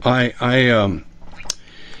more. You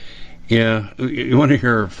want to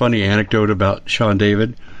hear a funny anecdote about Sean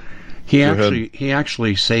David? He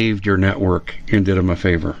actually saved your network and did him a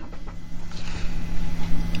favor.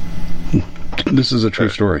 This is a true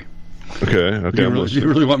story. Okay. Do you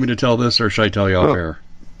really want me to tell this, or should I tell you off air?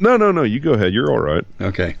 No. You go ahead. You're all right.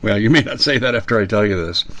 Okay. Well, you may not say that after I tell you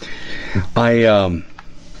this. I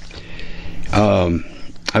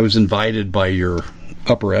was invited by your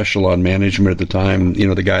upper echelon management at the time.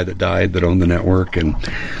 The guy that died that owned the network and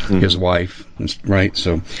his wife, right?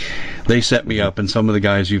 So they set me up, and some of the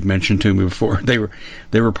guys you've mentioned to me before,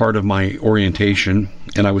 they were part of my orientation,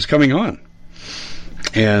 and I was coming on.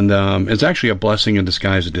 And it's actually a blessing in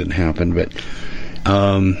disguise it didn't happen, but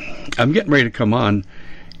I'm getting ready to come on,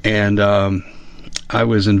 and I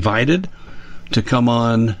was invited to come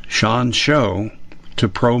on Sean's show to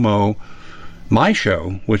promo my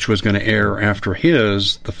show, which was going to air after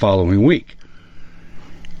his the following week.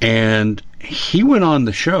 And he went on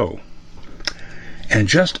the show and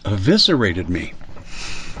just eviscerated me.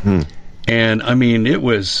 And, I mean, it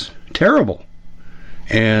was terrible.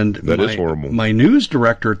 And that is horrible. My news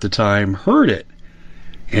director at the time heard it,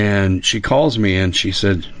 and she calls me and she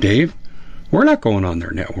said, Dave, we're not going on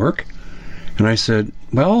their network. And I said,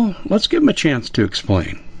 well, let's give him a chance to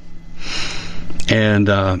explain. And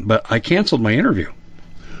but I canceled my interview.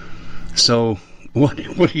 So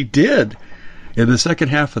what he did in the second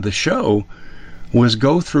half of the show was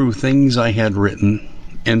go through things I had written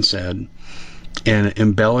and said and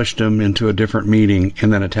embellished them into a different meaning,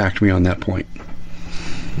 and then attacked me on that point.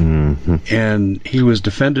 Mm-hmm. And he was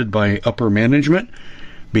defended by upper management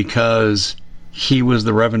because he was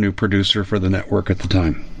the revenue producer for the network at the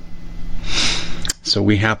time. So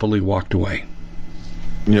we happily walked away.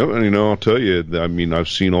 Yep, and I'll tell you, I mean, I've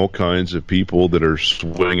seen all kinds of people that are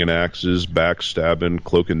swinging axes, backstabbing,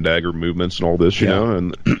 cloak and dagger movements, and all this, you know.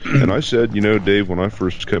 And I said, Dave, when I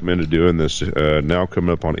first come into doing this, now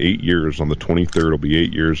coming up on 8 years, on the 23rd, will be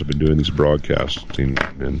 8 years I've been doing these broadcasting,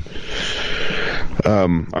 and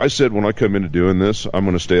I said, when I come into doing this, I'm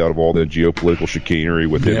going to stay out of all the geopolitical chicanery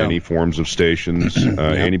within any forms of stations.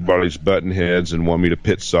 Anybody's button heads and want me to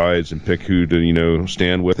pit sides and pick who to,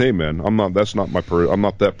 stand with. Hey, man, I'm not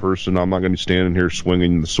that person. I'm not going to be standing here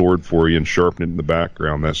swinging the sword for you and sharpening it in the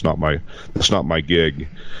background. That's not my gig,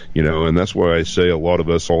 and that's why I say a lot of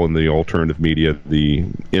us all in the alternative media, the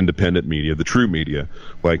independent media, the true media,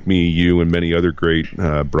 like me, you, and many other great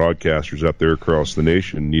broadcasters out there across the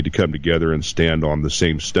nation need to come together and stand on the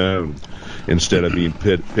same stone instead of being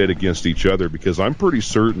pit against each other, because I'm pretty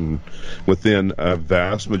certain within a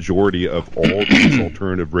vast majority of all these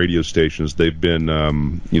alternative radio stations, they've been,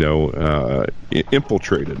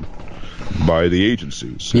 infiltrated by the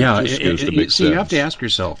agencies. Yeah, you have to ask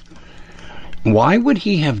yourself, why would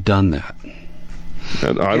he have done that?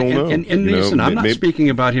 And I don't know. And listen, I'm not speaking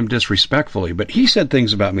about him disrespectfully, but he said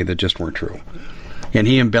things about me that just weren't true. And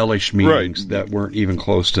he embellished meetings that weren't even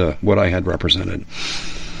close to what I had represented.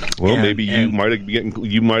 Well, maybe you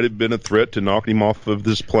might have been a threat to knock him off of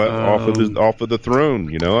this off of the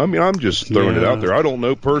throne. I mean, I'm just throwing it out there. I don't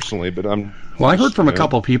know personally, but I'm. Well, I heard from a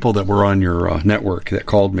couple of people that were on your network that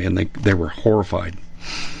called me, and they were horrified.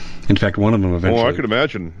 In fact, one of them eventually. Oh, I could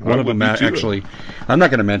imagine. One of them actually. I'm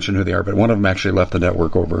not going to mention who they are, but one of them actually left the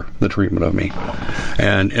network over the treatment of me,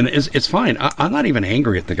 and it's fine. I'm not even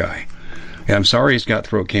angry at the guy. I'm sorry he's got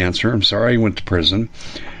throat cancer. I'm sorry he went to prison,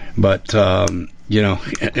 but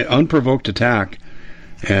unprovoked attack,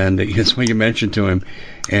 and it's what you mentioned to him,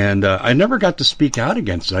 and I never got to speak out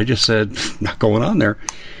against it. I just said, not going on there.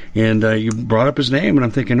 And you brought up his name, and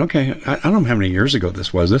I'm thinking, okay, I don't know how many years ago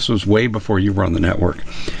this was. This was way before you were on the network.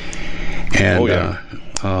 And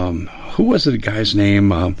who was the guy's name?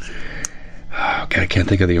 God, I can't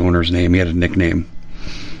think of the owner's name. He had a nickname.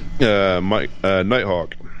 Mike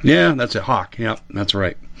Nighthawk. Yeah, that's it. Hawk. Yeah, that's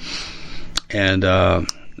right. And I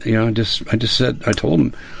told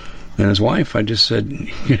him and his wife. I just said,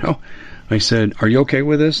 I said, "Are you okay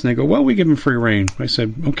with this?" And they go, "Well, we give him free reign." I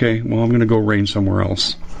said, "Okay, well, I'm going to go reign somewhere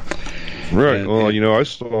else." Right.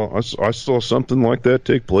 I saw something like that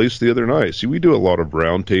take place the other night. See, we do a lot of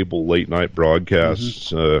roundtable late night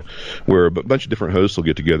broadcasts where a bunch of different hosts will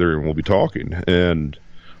get together and we'll be talking. And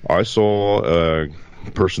I saw a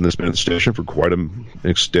person that's been at the station for quite an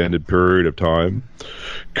extended period of time,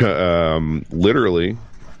 literally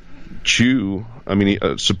chew. I mean,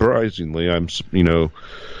 surprisingly,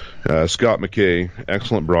 Scott McKay,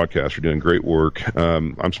 excellent broadcaster, doing great work.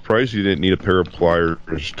 I'm surprised he didn't need a pair of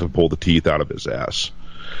pliers to pull the teeth out of his ass.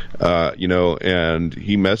 And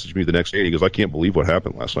he messaged me the next day. And he goes, "I can't believe what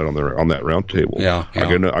happened last night on that round table." Yeah.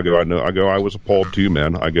 I was appalled too,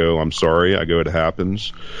 man. I go, "I'm sorry." I go, "It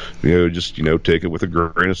happens. Just take it with a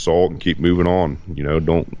grain of salt and keep moving on.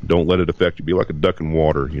 Don't let it affect you. Be like a duck in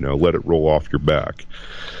water. Let it roll off your back."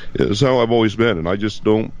 It's how I've always been, and I just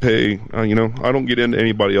don't pay. I don't get into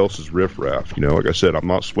anybody else's riffraff. Like I said, I'm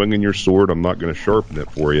not swinging your sword. I'm not going to sharpen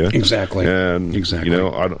it for you. Exactly. And exactly.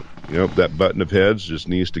 I don't. That button of heads just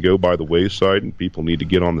needs to go by the wayside, and people need to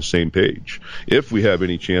get on the same page if we have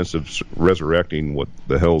any chance of resurrecting what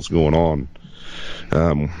the hell's going on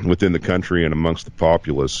within the country and amongst the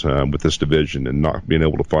populace with this division and not being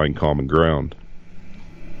able to find common ground.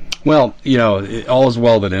 Well, all is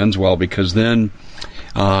well that ends well, because then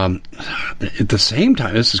at the same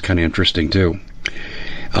time, this is kind of interesting too.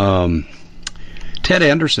 Ted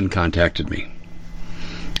Anderson contacted me,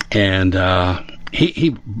 and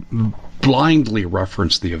he blindly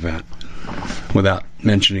referenced the event without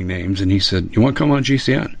mentioning names, and he said, "You want to come on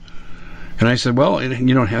GCN?" And I said, "Well, it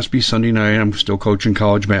has to be Sunday night. I'm still coaching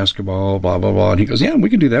college basketball, blah, blah, blah." And he goes, "Yeah, we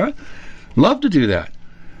can do that. Love to do that."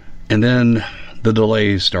 And then the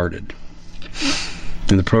delays started.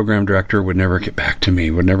 And the program director would never get back to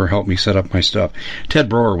me, would never help me set up my stuff. Ted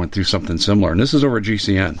Broer went through something similar, and this is over at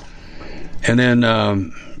GCN. And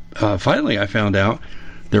then finally I found out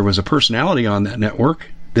there was a personality on that network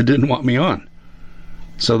that didn't want me on.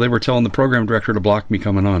 So they were telling the program director to block me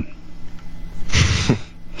coming on.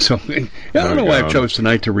 So I don't know why I chose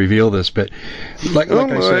tonight to reveal this, but like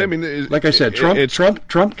I said,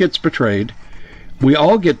 Trump gets betrayed. We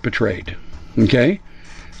all get betrayed. Okay?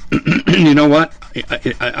 You know what?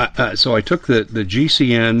 So I took the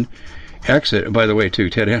GCN exit. By the way, too,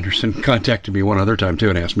 Ted Anderson contacted me one other time, too,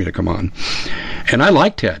 and asked me to come on. And I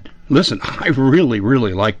like Ted. Listen, I really,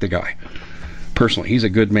 really like the guy. Personally, he's a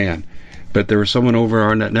good man. But there was someone over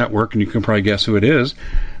on that network, and you can probably guess who it is,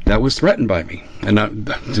 that was threatened by me. And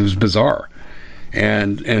it was bizarre.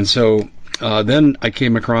 And so then I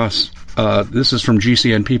came across, this is from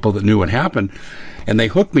GCN people that knew what happened, and they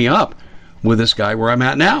hooked me up with this guy where I'm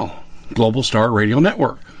at now, Global Star Radio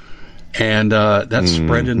Network. And that's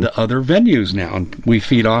spread into other venues now. And we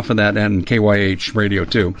feed off of that and KYH Radio,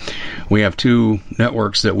 too. We have two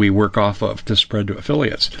networks that we work off of to spread to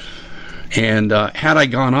affiliates. And had I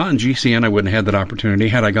gone on GCN, I wouldn't have had that opportunity.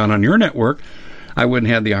 Had I gone on your network, I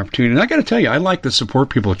wouldn't have the opportunity. And I got to tell you, I like to support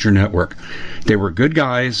people at your network. They were good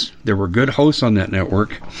guys. There were good hosts on that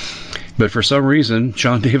network. But for some reason,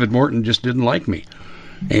 Sean David Morton just didn't like me.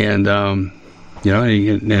 And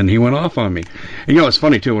and he went off on me. And, it's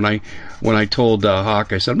funny too. When I told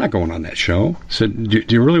Hawk, I said, "I'm not going on that show." I said, "Do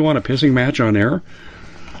you really want a pissing match on air?"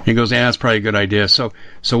 He goes, "Yeah, it's probably a good idea." So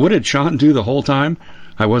what did Sean do the whole time?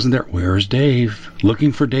 I wasn't there. Where's Dave?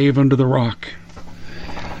 Looking for Dave under the rock.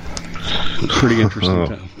 Pretty interesting.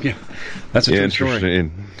 Time. Yeah, that's a true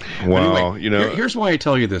story. Wow. Anyway, here's why I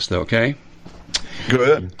tell you this, though. Okay. Go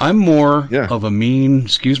ahead. I'm more of a mean,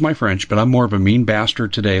 excuse my French, but I'm more of a mean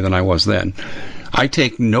bastard today than I was then. I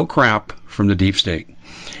take no crap from the deep state.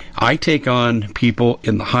 I take on people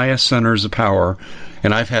in the highest centers of power,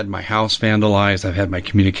 and I've had my house vandalized. I've had my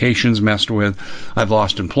communications messed with. I've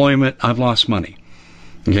lost employment. I've lost money.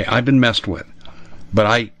 Okay, I've been messed with. But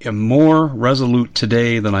I am more resolute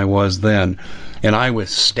today than I was then. And I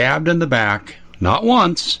was stabbed in the back, not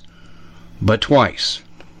once, but twice.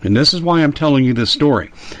 And this is why I'm telling you this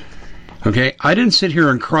story. Okay, I didn't sit here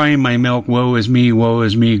and cry in my milk, woe is me,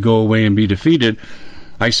 go away and be defeated.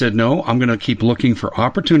 I said, no, I'm going to keep looking for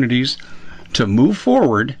opportunities to move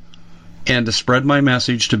forward and to spread my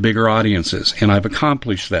message to bigger audiences. And I've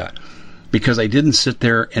accomplished that because I didn't sit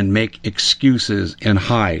there and make excuses and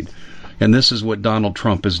hide. And this is what Donald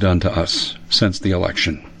Trump has done to us since the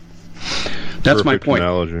election. That's my point.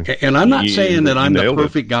 Analogy. And I'm not saying that I'm the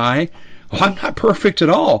perfect guy. Well, I'm not perfect at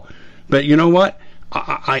all. But you know what?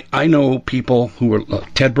 I know people who are,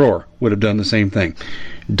 Ted Broer would have done the same thing.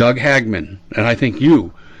 Doug Hagman, and I think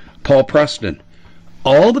you, Paul Preston,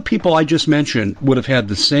 all the people I just mentioned would have had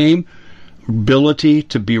the same ability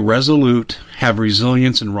to be resolute, have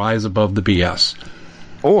resilience, and rise above the BS.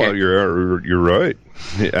 Oh, and, you're right.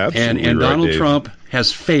 Absolutely. And Donald Dave. Trump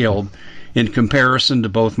has failed in comparison to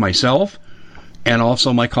both myself and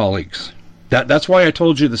also my colleagues. That's why I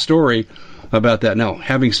told you the story about that. Now,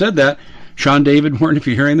 having said that, Sean David Warren, if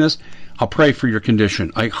you're hearing this, I'll pray for your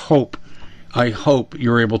condition. I hope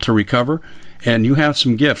you're able to recover, and you have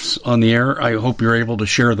some gifts on the air. I hope you're able to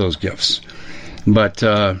share those gifts. But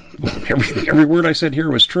every word I said here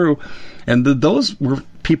was true, and those were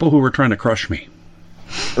people who were trying to crush me.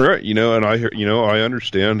 Right, and I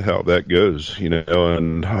understand how that goes,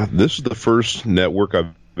 and this is the first network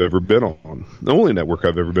I've ever been on, the only network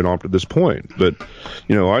I've ever been on to this point. But,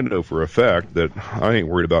 I know for a fact that I ain't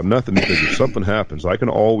worried about nothing, because if something happens, I can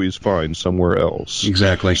always find somewhere else.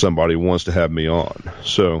 Exactly. Somebody wants to have me on.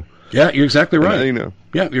 So. Yeah, you're exactly right.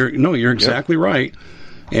 Yeah, you're exactly right.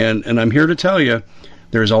 And I'm here to tell you,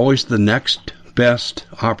 there's always the next best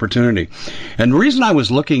opportunity. And the reason I was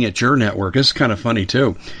looking at your network is kind of funny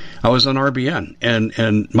too. I was on RBN,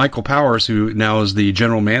 and Michael Powers, who now is the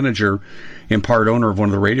general manager and part owner of one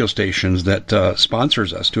of the radio stations that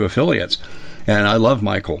sponsors us to affiliates, and I love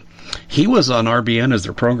Michael. He was on RBN as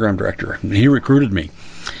their program director, and he recruited me.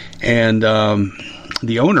 And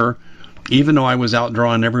the owner, even though I was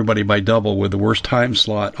outdrawing everybody by double with the worst time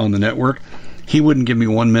slot on the network, he wouldn't give me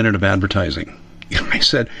 1 minute of advertising. I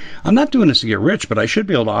said, I'm not doing this to get rich, but I should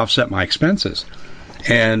be able to offset my expenses.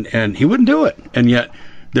 And he wouldn't do it. And yet,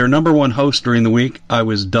 their number one host during the week, I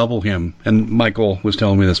was double him. And Michael was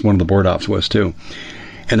telling me this, one of the board ops was too.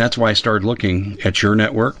 And that's why I started looking at your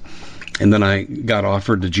network. And then I got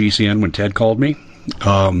offered to GCN when Ted called me.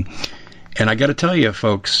 And I got to tell you,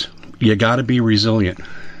 folks, you got to be resilient.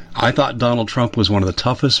 I thought Donald Trump was one of the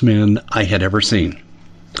toughest men I had ever seen.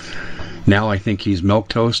 Now I think he's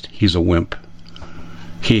milquetoast. He's a wimp.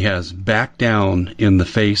 He has backed down in the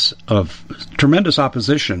face of tremendous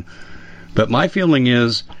opposition. But my feeling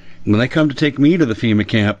is, when they come to take me to the FEMA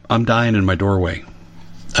camp, I'm dying in my doorway.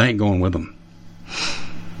 I ain't going with them.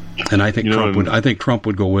 And I think Trump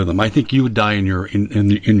would go with them. I think you would die in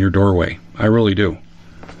your doorway. I really do.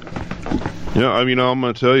 Yeah, I'm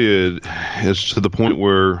going to tell you, it's to the point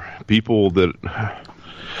where people that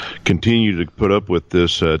continue to put up with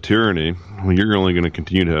this tyranny, you're only going to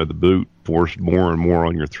continue to have the boot forced more and more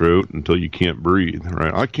on your throat until you can't breathe,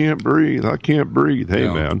 right? I can't breathe. Hey,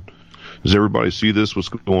 man, does everybody see this, what's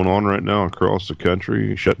going on right now across the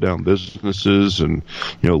country? Shut down businesses and,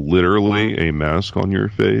 literally a mask on your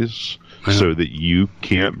face so that you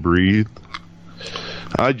can't breathe.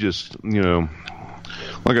 I just,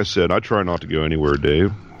 like I said, I try not to go anywhere,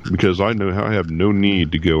 Dave, because I know I have no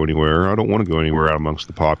need to go anywhere. I don't want to go anywhere out amongst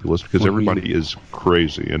the populace because everybody is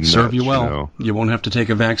crazy and nuts, serve you well. You won't have to take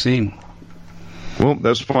a vaccine. Well,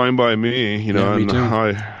 that's fine by me. Me too.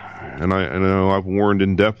 I know I've warned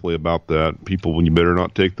in-depthly about that. People, when you better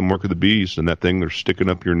not take the mark of the beast, and that thing they're sticking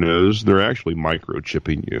up your nose, they're actually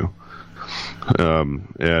microchipping you.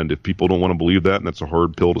 And if people don't want to believe that, and that's a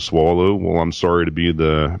hard pill to swallow, well, I'm sorry to be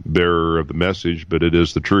the bearer of the message, but it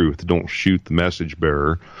is the truth. Don't shoot the message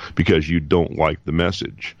bearer because you don't like the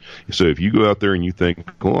message. So if you go out there and you think,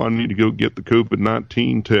 I need to go get the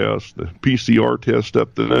COVID-19 test, the PCR test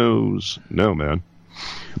up the nose. No, man.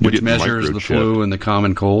 Which measures the flu and the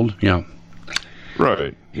common cold. Yeah.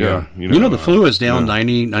 Right. Yeah. The flu is down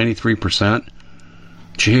 93%.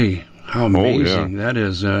 Gee, how amazing that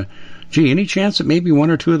is. Any chance that maybe one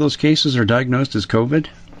or two of those cases are diagnosed as COVID?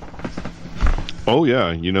 Oh, yeah.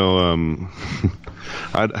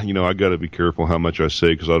 I got to be careful how much I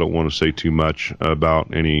say because I don't want to say too much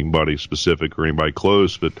about anybody specific or anybody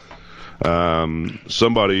close. But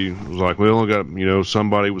somebody was like, well,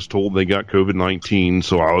 somebody was told they got COVID-19,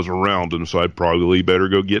 so I was around them, so I'd probably better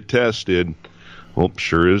go get tested. Well,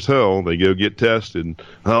 sure as hell, they go get tested.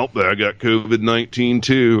 Oh, I got COVID-19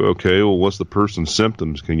 too. Okay, well, what's the person's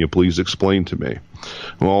symptoms? Can you please explain to me?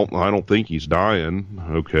 Well, I don't think he's dying.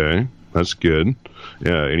 Okay, that's good.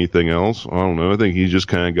 Yeah, anything else? I don't know. I think he's just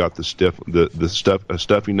kind of got the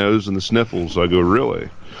stuffy nose and the sniffles. I go, really?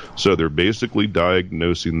 So they're basically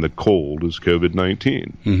diagnosing the cold as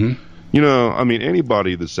COVID-19. Mm-hmm. I mean,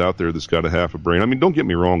 anybody that's out there that's got a half a brain, I mean, don't get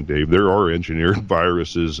me wrong, Dave, there are engineered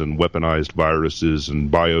viruses and weaponized viruses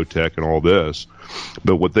and biotech and all this,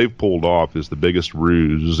 but what they've pulled off is the biggest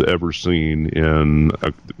ruse ever seen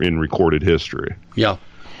in recorded history. Yeah,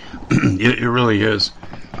 it really is.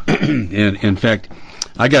 And in fact,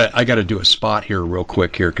 I got to do a spot here real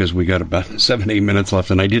quick here because we got about 7-8 minutes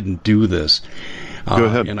left, and I didn't do this. Go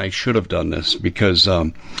ahead. And I should have done this because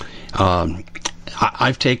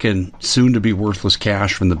I've taken soon-to-be worthless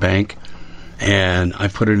cash from the bank, and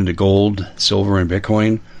I've put it into gold, silver, and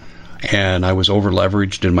Bitcoin, and I was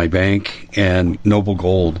over-leveraged in my bank, and Noble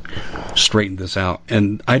Gold straightened this out.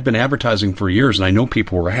 And I'd been advertising for years, and I know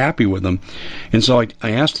people were happy with them. And so I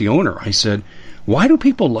asked the owner, I said, why do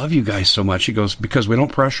people love you guys so much? He goes, because we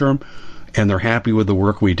don't pressure them, and they're happy with the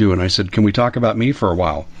work we do. And I said, can we talk about me for a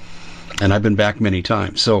while? And I've been back many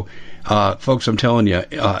times. So, folks, I'm telling you,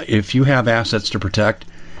 if you have assets to protect,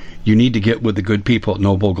 you need to get with the good people at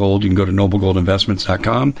Noble Gold. You can go to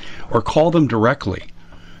noblegoldinvestments.com or call them directly.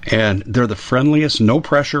 And they're the friendliest, no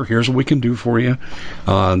pressure. Here's what we can do for you.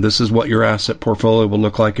 This is what your asset portfolio will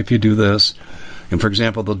look like if you do this. And, for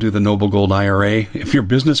example, they'll do the Noble Gold IRA. If your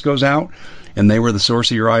business goes out and they were the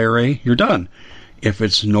source of your IRA, you're done. If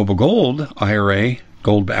it's Noble Gold IRA,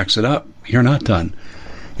 gold backs it up, you're not done.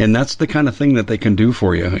 And that's the kind of thing that they can do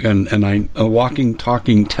for you. And I'm a walking,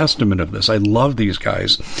 talking testament of this. I love these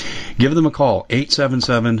guys. Give them a call,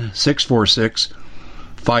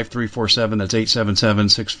 877-646-5347. That's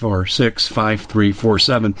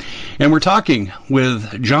 877-646-5347. And we're talking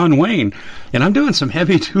with John Wayne. And I'm doing some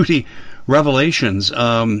heavy-duty revelations.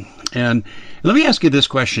 And let me ask you this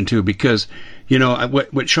question, too, because,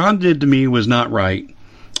 what Sean did to me was not right.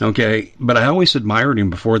 Okay, but I always admired him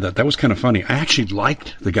before that. That was kind of funny. I actually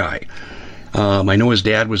liked the guy. I know his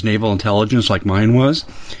dad was naval intelligence like mine was.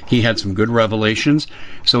 He had some good revelations.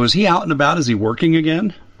 So is he out and about? Is he working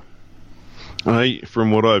again? From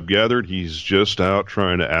what I've gathered, he's just out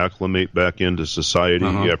trying to acclimate back into society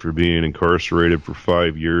after being incarcerated for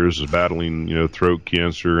 5 years, battling, throat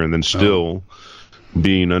cancer, and then still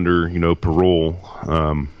being under, parole.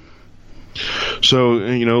 So,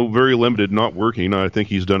 very limited, not working. I think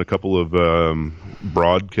he's done a couple of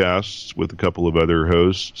broadcasts with a couple of other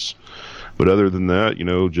hosts. But other than that,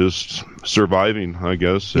 just surviving, I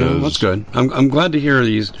guess. Yeah, that's good. I'm glad to hear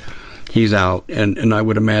he's out. And I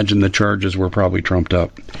would imagine the charges were probably trumped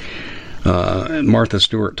up. Martha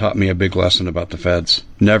Stewart taught me a big lesson about the feds.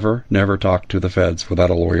 Never talk to the feds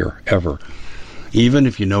without a lawyer, ever. Even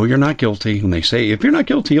if you know you're not guilty, when they say, if you're not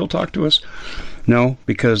guilty, you'll talk to us. No,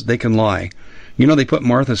 because they can lie. They put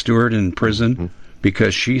Martha Stewart in prison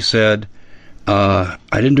because she said, I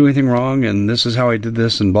didn't do anything wrong, and this is how I did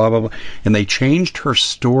this, and blah, blah, blah. And they changed her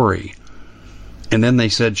story. And then they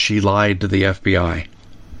said she lied to the FBI.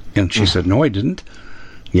 And she said, no, I didn't.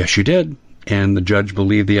 Yes, you did. And the judge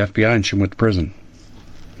believed the FBI, and she went to prison.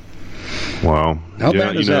 Wow. How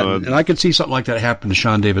bad is that? And I could see something like that happen to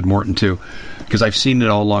Sean David Morton, too, because I've seen it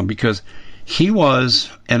all along, because he was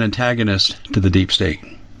an antagonist to the deep state.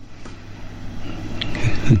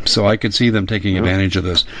 So I could see them taking advantage of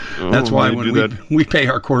this. That's why when we pay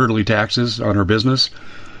our quarterly taxes on our business,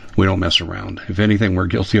 we don't mess around. If anything, we're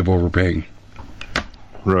guilty of overpaying.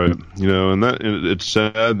 Right. And it's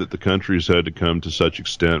sad that the country's had to come to such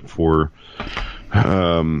extent for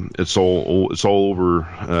it's all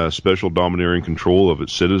over special domineering control of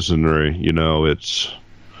its citizenry.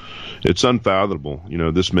 It's unfathomable.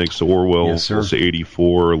 This makes Orwell's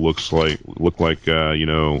 84 look like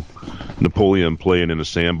Napoleon playing in a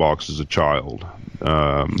sandbox as a child.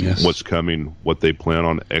 What's coming, what they plan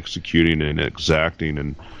on executing and exacting,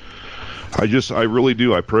 and I really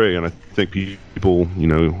do. I pray, and I think people,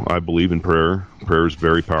 I believe in prayer. Prayer is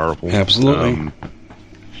very powerful. Absolutely.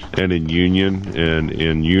 And in union and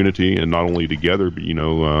in unity, and not only together, but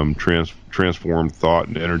transform thought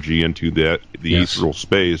and energy into the ethereal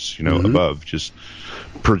space, above. Just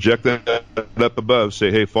project that up above.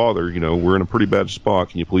 Say, hey, Father, we're in a pretty bad spot.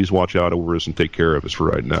 Can you please watch out over us and take care of us for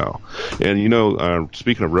right now? And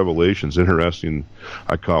speaking of revelations, interesting.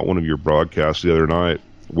 I caught one of your broadcasts the other night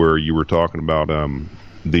where you were talking about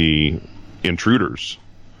the intruders.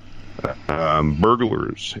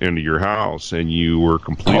 Burglars into your house, and you were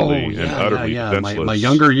completely and utterly defenseless. My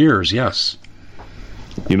younger years, yes.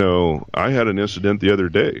 I had an incident the other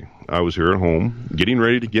day. I was here at home, getting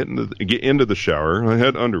ready to get into the shower. I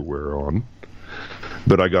had underwear on,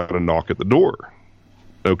 but I got a knock at the door.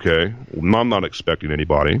 Okay, I'm not expecting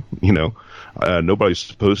anybody. Nobody's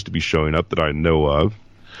supposed to be showing up that I know of,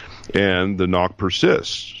 and the knock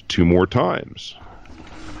persists 2 more times.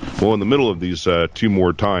 Well, in the middle of these 2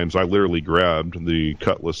 more times, I literally grabbed the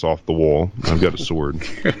cutlass off the wall. I've got a sword.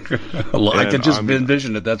 I could just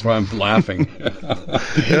envision it. That's why I'm laughing.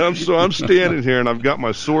 And I'm standing here, and I've got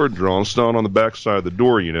my sword drawn, standing on the back side of the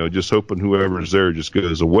door, just hoping whoever's there just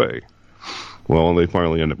goes away. Well, they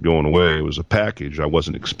finally end up going away. It was a package I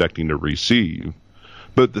wasn't expecting to receive.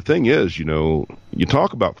 But the thing is, you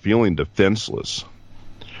talk about feeling defenseless,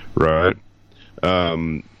 right?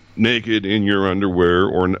 Naked in your underwear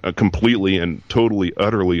or completely and totally,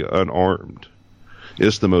 utterly unarmed.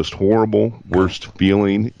 It's the most horrible, worst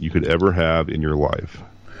feeling you could ever have in your life.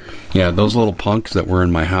 Yeah, those little punks that were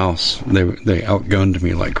in my house, they outgunned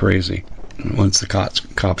me like crazy. Once the cops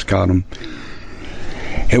caught them,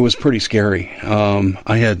 it was pretty scary.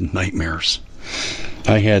 I had nightmares.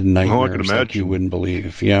 I had nightmares like you wouldn't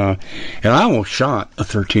believe. Yeah, and I almost shot a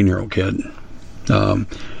 13-year-old kid.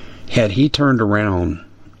 Had he turned around,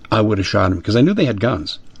 I would have shot him because I knew they had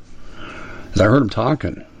guns. Because I heard him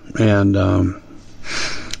talking. And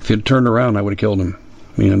if he'd turned around, I would have killed him.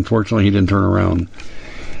 I mean, unfortunately, he didn't turn around.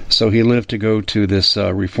 So he lived to go to this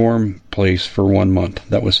reform place for 1 month.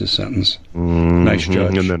 That was his sentence. Mm-hmm. Nice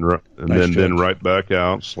judge. And then right back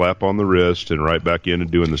out, slap on the wrist, and right back in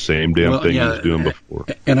and doing the same damn thing he was doing before.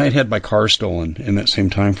 And I'd had my car stolen in that same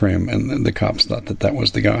time frame, and the cops thought that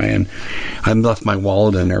was the guy. And I left my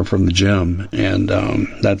wallet in there from the gym, and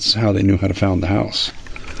that's how they knew how to find the house.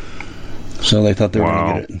 So they thought they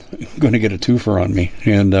were going to get a twofer on me.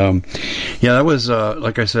 And that was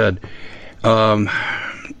like I said.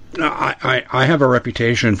 I have a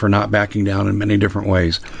reputation for not backing down in many different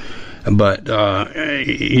ways. But,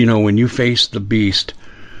 when you face the beast,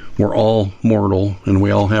 we're all mortal and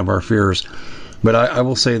we all have our fears. But I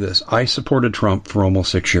will say this. I supported Trump for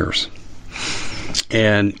almost 6 years.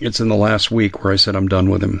 And it's in the last week where I said I'm done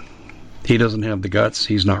with him. He doesn't have the guts.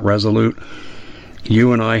 He's not resolute.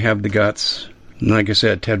 You and I have the guts. And like I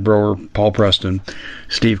said, Ted Broer, Paul Preston,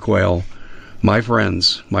 Steve Quayle, my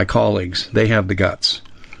friends, my colleagues, they have the guts.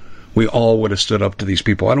 We all would have stood up to these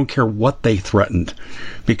people. I don't care what they threatened.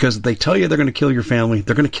 Because if they tell you they're going to kill your family,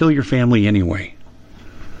 they're going to kill your family anyway.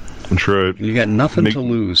 That's right. You got nothing to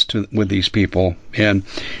lose with these people. And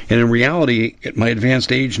in reality, at my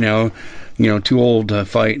advanced age now, too old to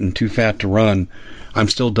fight and too fat to run, I'm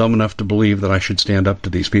still dumb enough to believe that I should stand up to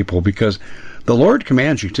these people. Because the Lord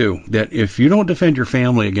commands you to, that if you don't defend your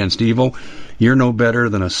family against evil, you're no better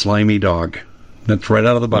than a slimy dog. That's right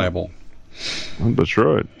out of the Bible. That's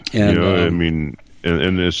right. And,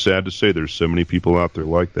 and it's sad to say there's so many people out there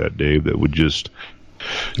like that, Dave, that would just,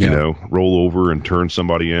 roll over and turn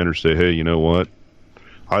somebody in or say, hey, you know what?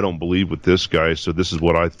 I don't believe with this guy, so this is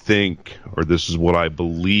what I think or this is what I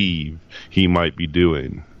believe he might be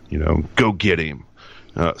doing. Go get him.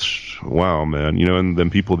 Wow, man. And then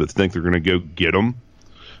people that think they're going to go get him,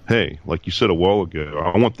 hey, like you said a while ago,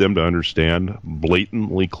 I want them to understand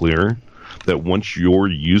blatantly clear that once your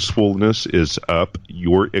usefulness is up,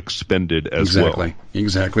 you're expended as well.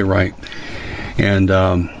 Exactly right. And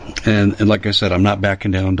like I said, I'm not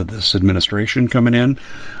backing down to this administration coming in.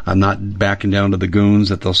 I'm not backing down to the goons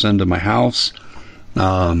that they'll send to my house.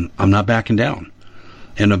 I'm not backing down.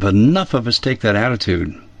 And if enough of us take that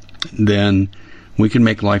attitude, then we can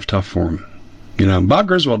make life tough for them. Bob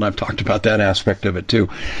Griswold and I've talked about that aspect of it too.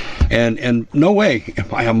 And no way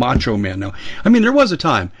am I a macho man now. I mean, there was a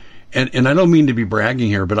time. And I don't mean to be bragging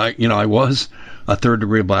here, but I was a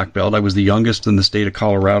third-degree black belt. I was the youngest in the state of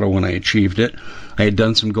Colorado when I achieved it. I had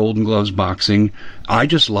done some Golden Gloves boxing. I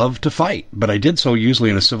just loved to fight, but I did so usually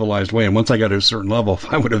in a civilized way. And once I got to a certain level,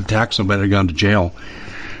 if I would have attacked somebody, I'd have gone to jail.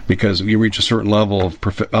 Because you reach a certain level of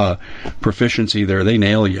proficiency there, they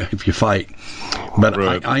nail you if you fight. But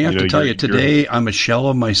right. I have to tell you, today I'm a shell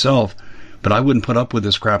of myself. But I wouldn't put up with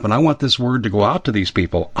this crap, and I want this word to go out to these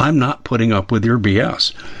people. I'm not putting up with your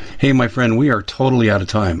BS. Hey, my friend, we are totally out of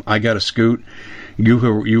time. I got to scoot.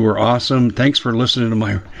 You were awesome. Thanks for listening to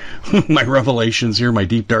my my revelations here, my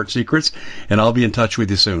deep, dark secrets, and I'll be in touch with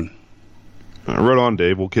you soon. Right on,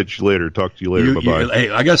 Dave. We'll catch you later. Talk to you later. Bye-bye. Hey,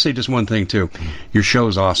 I got to say just one thing, too. Your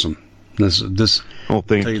show's awesome. This. Oh,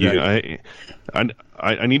 thank you.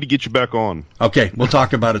 I need to get you back on. Okay, we'll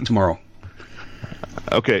talk about it tomorrow.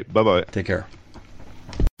 Okay, bye-bye. Take care.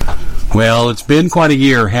 Well, it's been quite a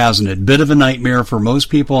year, hasn't it? Bit of a nightmare for most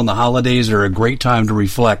people, and the holidays are a great time to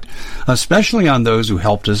reflect, especially on those who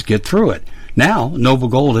helped us get through it. Now, Noble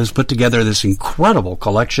Gold has put together this incredible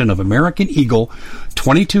collection of American Eagle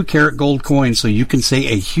 22-karat gold coins so you can say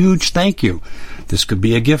a huge thank you. This could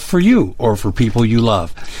be a gift for you or for people you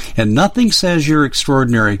love. And nothing says you're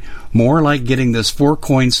extraordinary more like getting this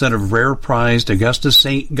 4-coin set of rare prized Augusta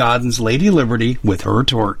St. Gaudens Lady Liberty with her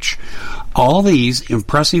torch. All these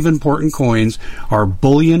impressive important coins are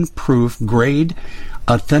bullion-proof grade,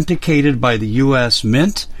 authenticated by the U.S.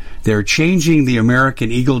 Mint. They're changing the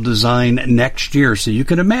American Eagle design next year, so you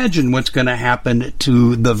can imagine what's going to happen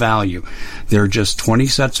to the value. There are just 20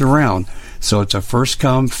 sets around, so it's a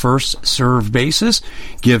first-come, first-served basis.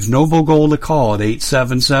 Give Noble Gold a call at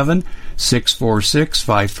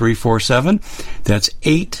 877-646-5347. That's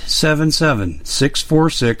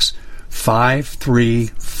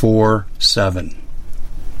 877-646-5347.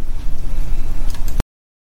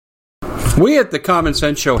 We at the Common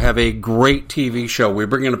Sense Show have a great TV show. We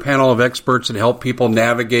bring in a panel of experts and help people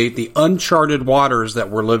navigate the uncharted waters that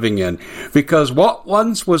we're living in. Because what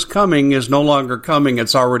once was coming is no longer coming.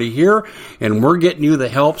 It's already here, and we're getting you the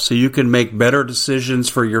help so you can make better decisions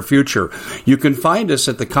for your future. You can find us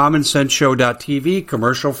at thecommonsenseshow.tv,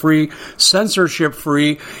 commercial-free,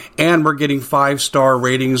 censorship-free, and we're getting 5-star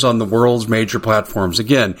ratings on the world's major platforms.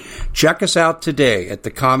 Again, check us out today at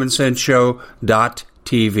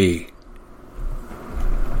thecommonsenseshow.tv.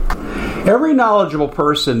 Every knowledgeable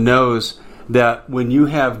person knows that when you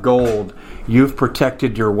have gold, you've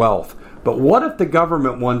protected your wealth. But what if the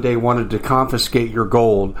government one day wanted to confiscate your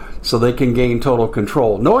gold so they can gain total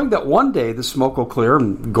control, knowing that one day the smoke will clear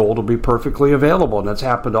and gold will be perfectly available, and that's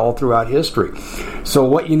happened all throughout history. So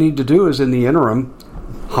what you need to do is, in the interim,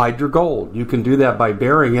 hide your gold. You can do that by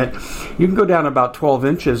burying it. You can go down about 12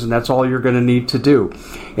 inches, and that's all you're going to need to do.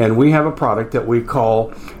 And we have a product that we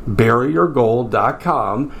call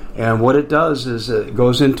buryyourgold.com, and what it does is it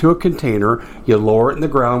goes into a container. You lower it in the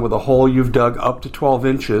ground with a hole you've dug up to 12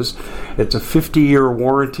 inches. It's a 50-year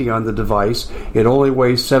warranty on the device. It only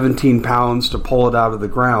weighs 17 pounds to pull it out of the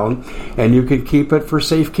ground, and you can keep it for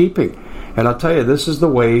safekeeping. And I'll tell you, this is the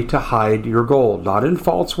way to hide your gold. Not in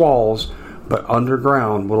false walls, but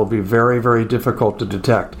underground will be very, very difficult to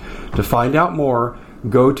detect. To find out more,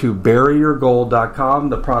 go to buryyourgold.com.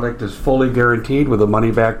 The product is fully guaranteed with a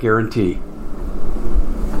money-back guarantee.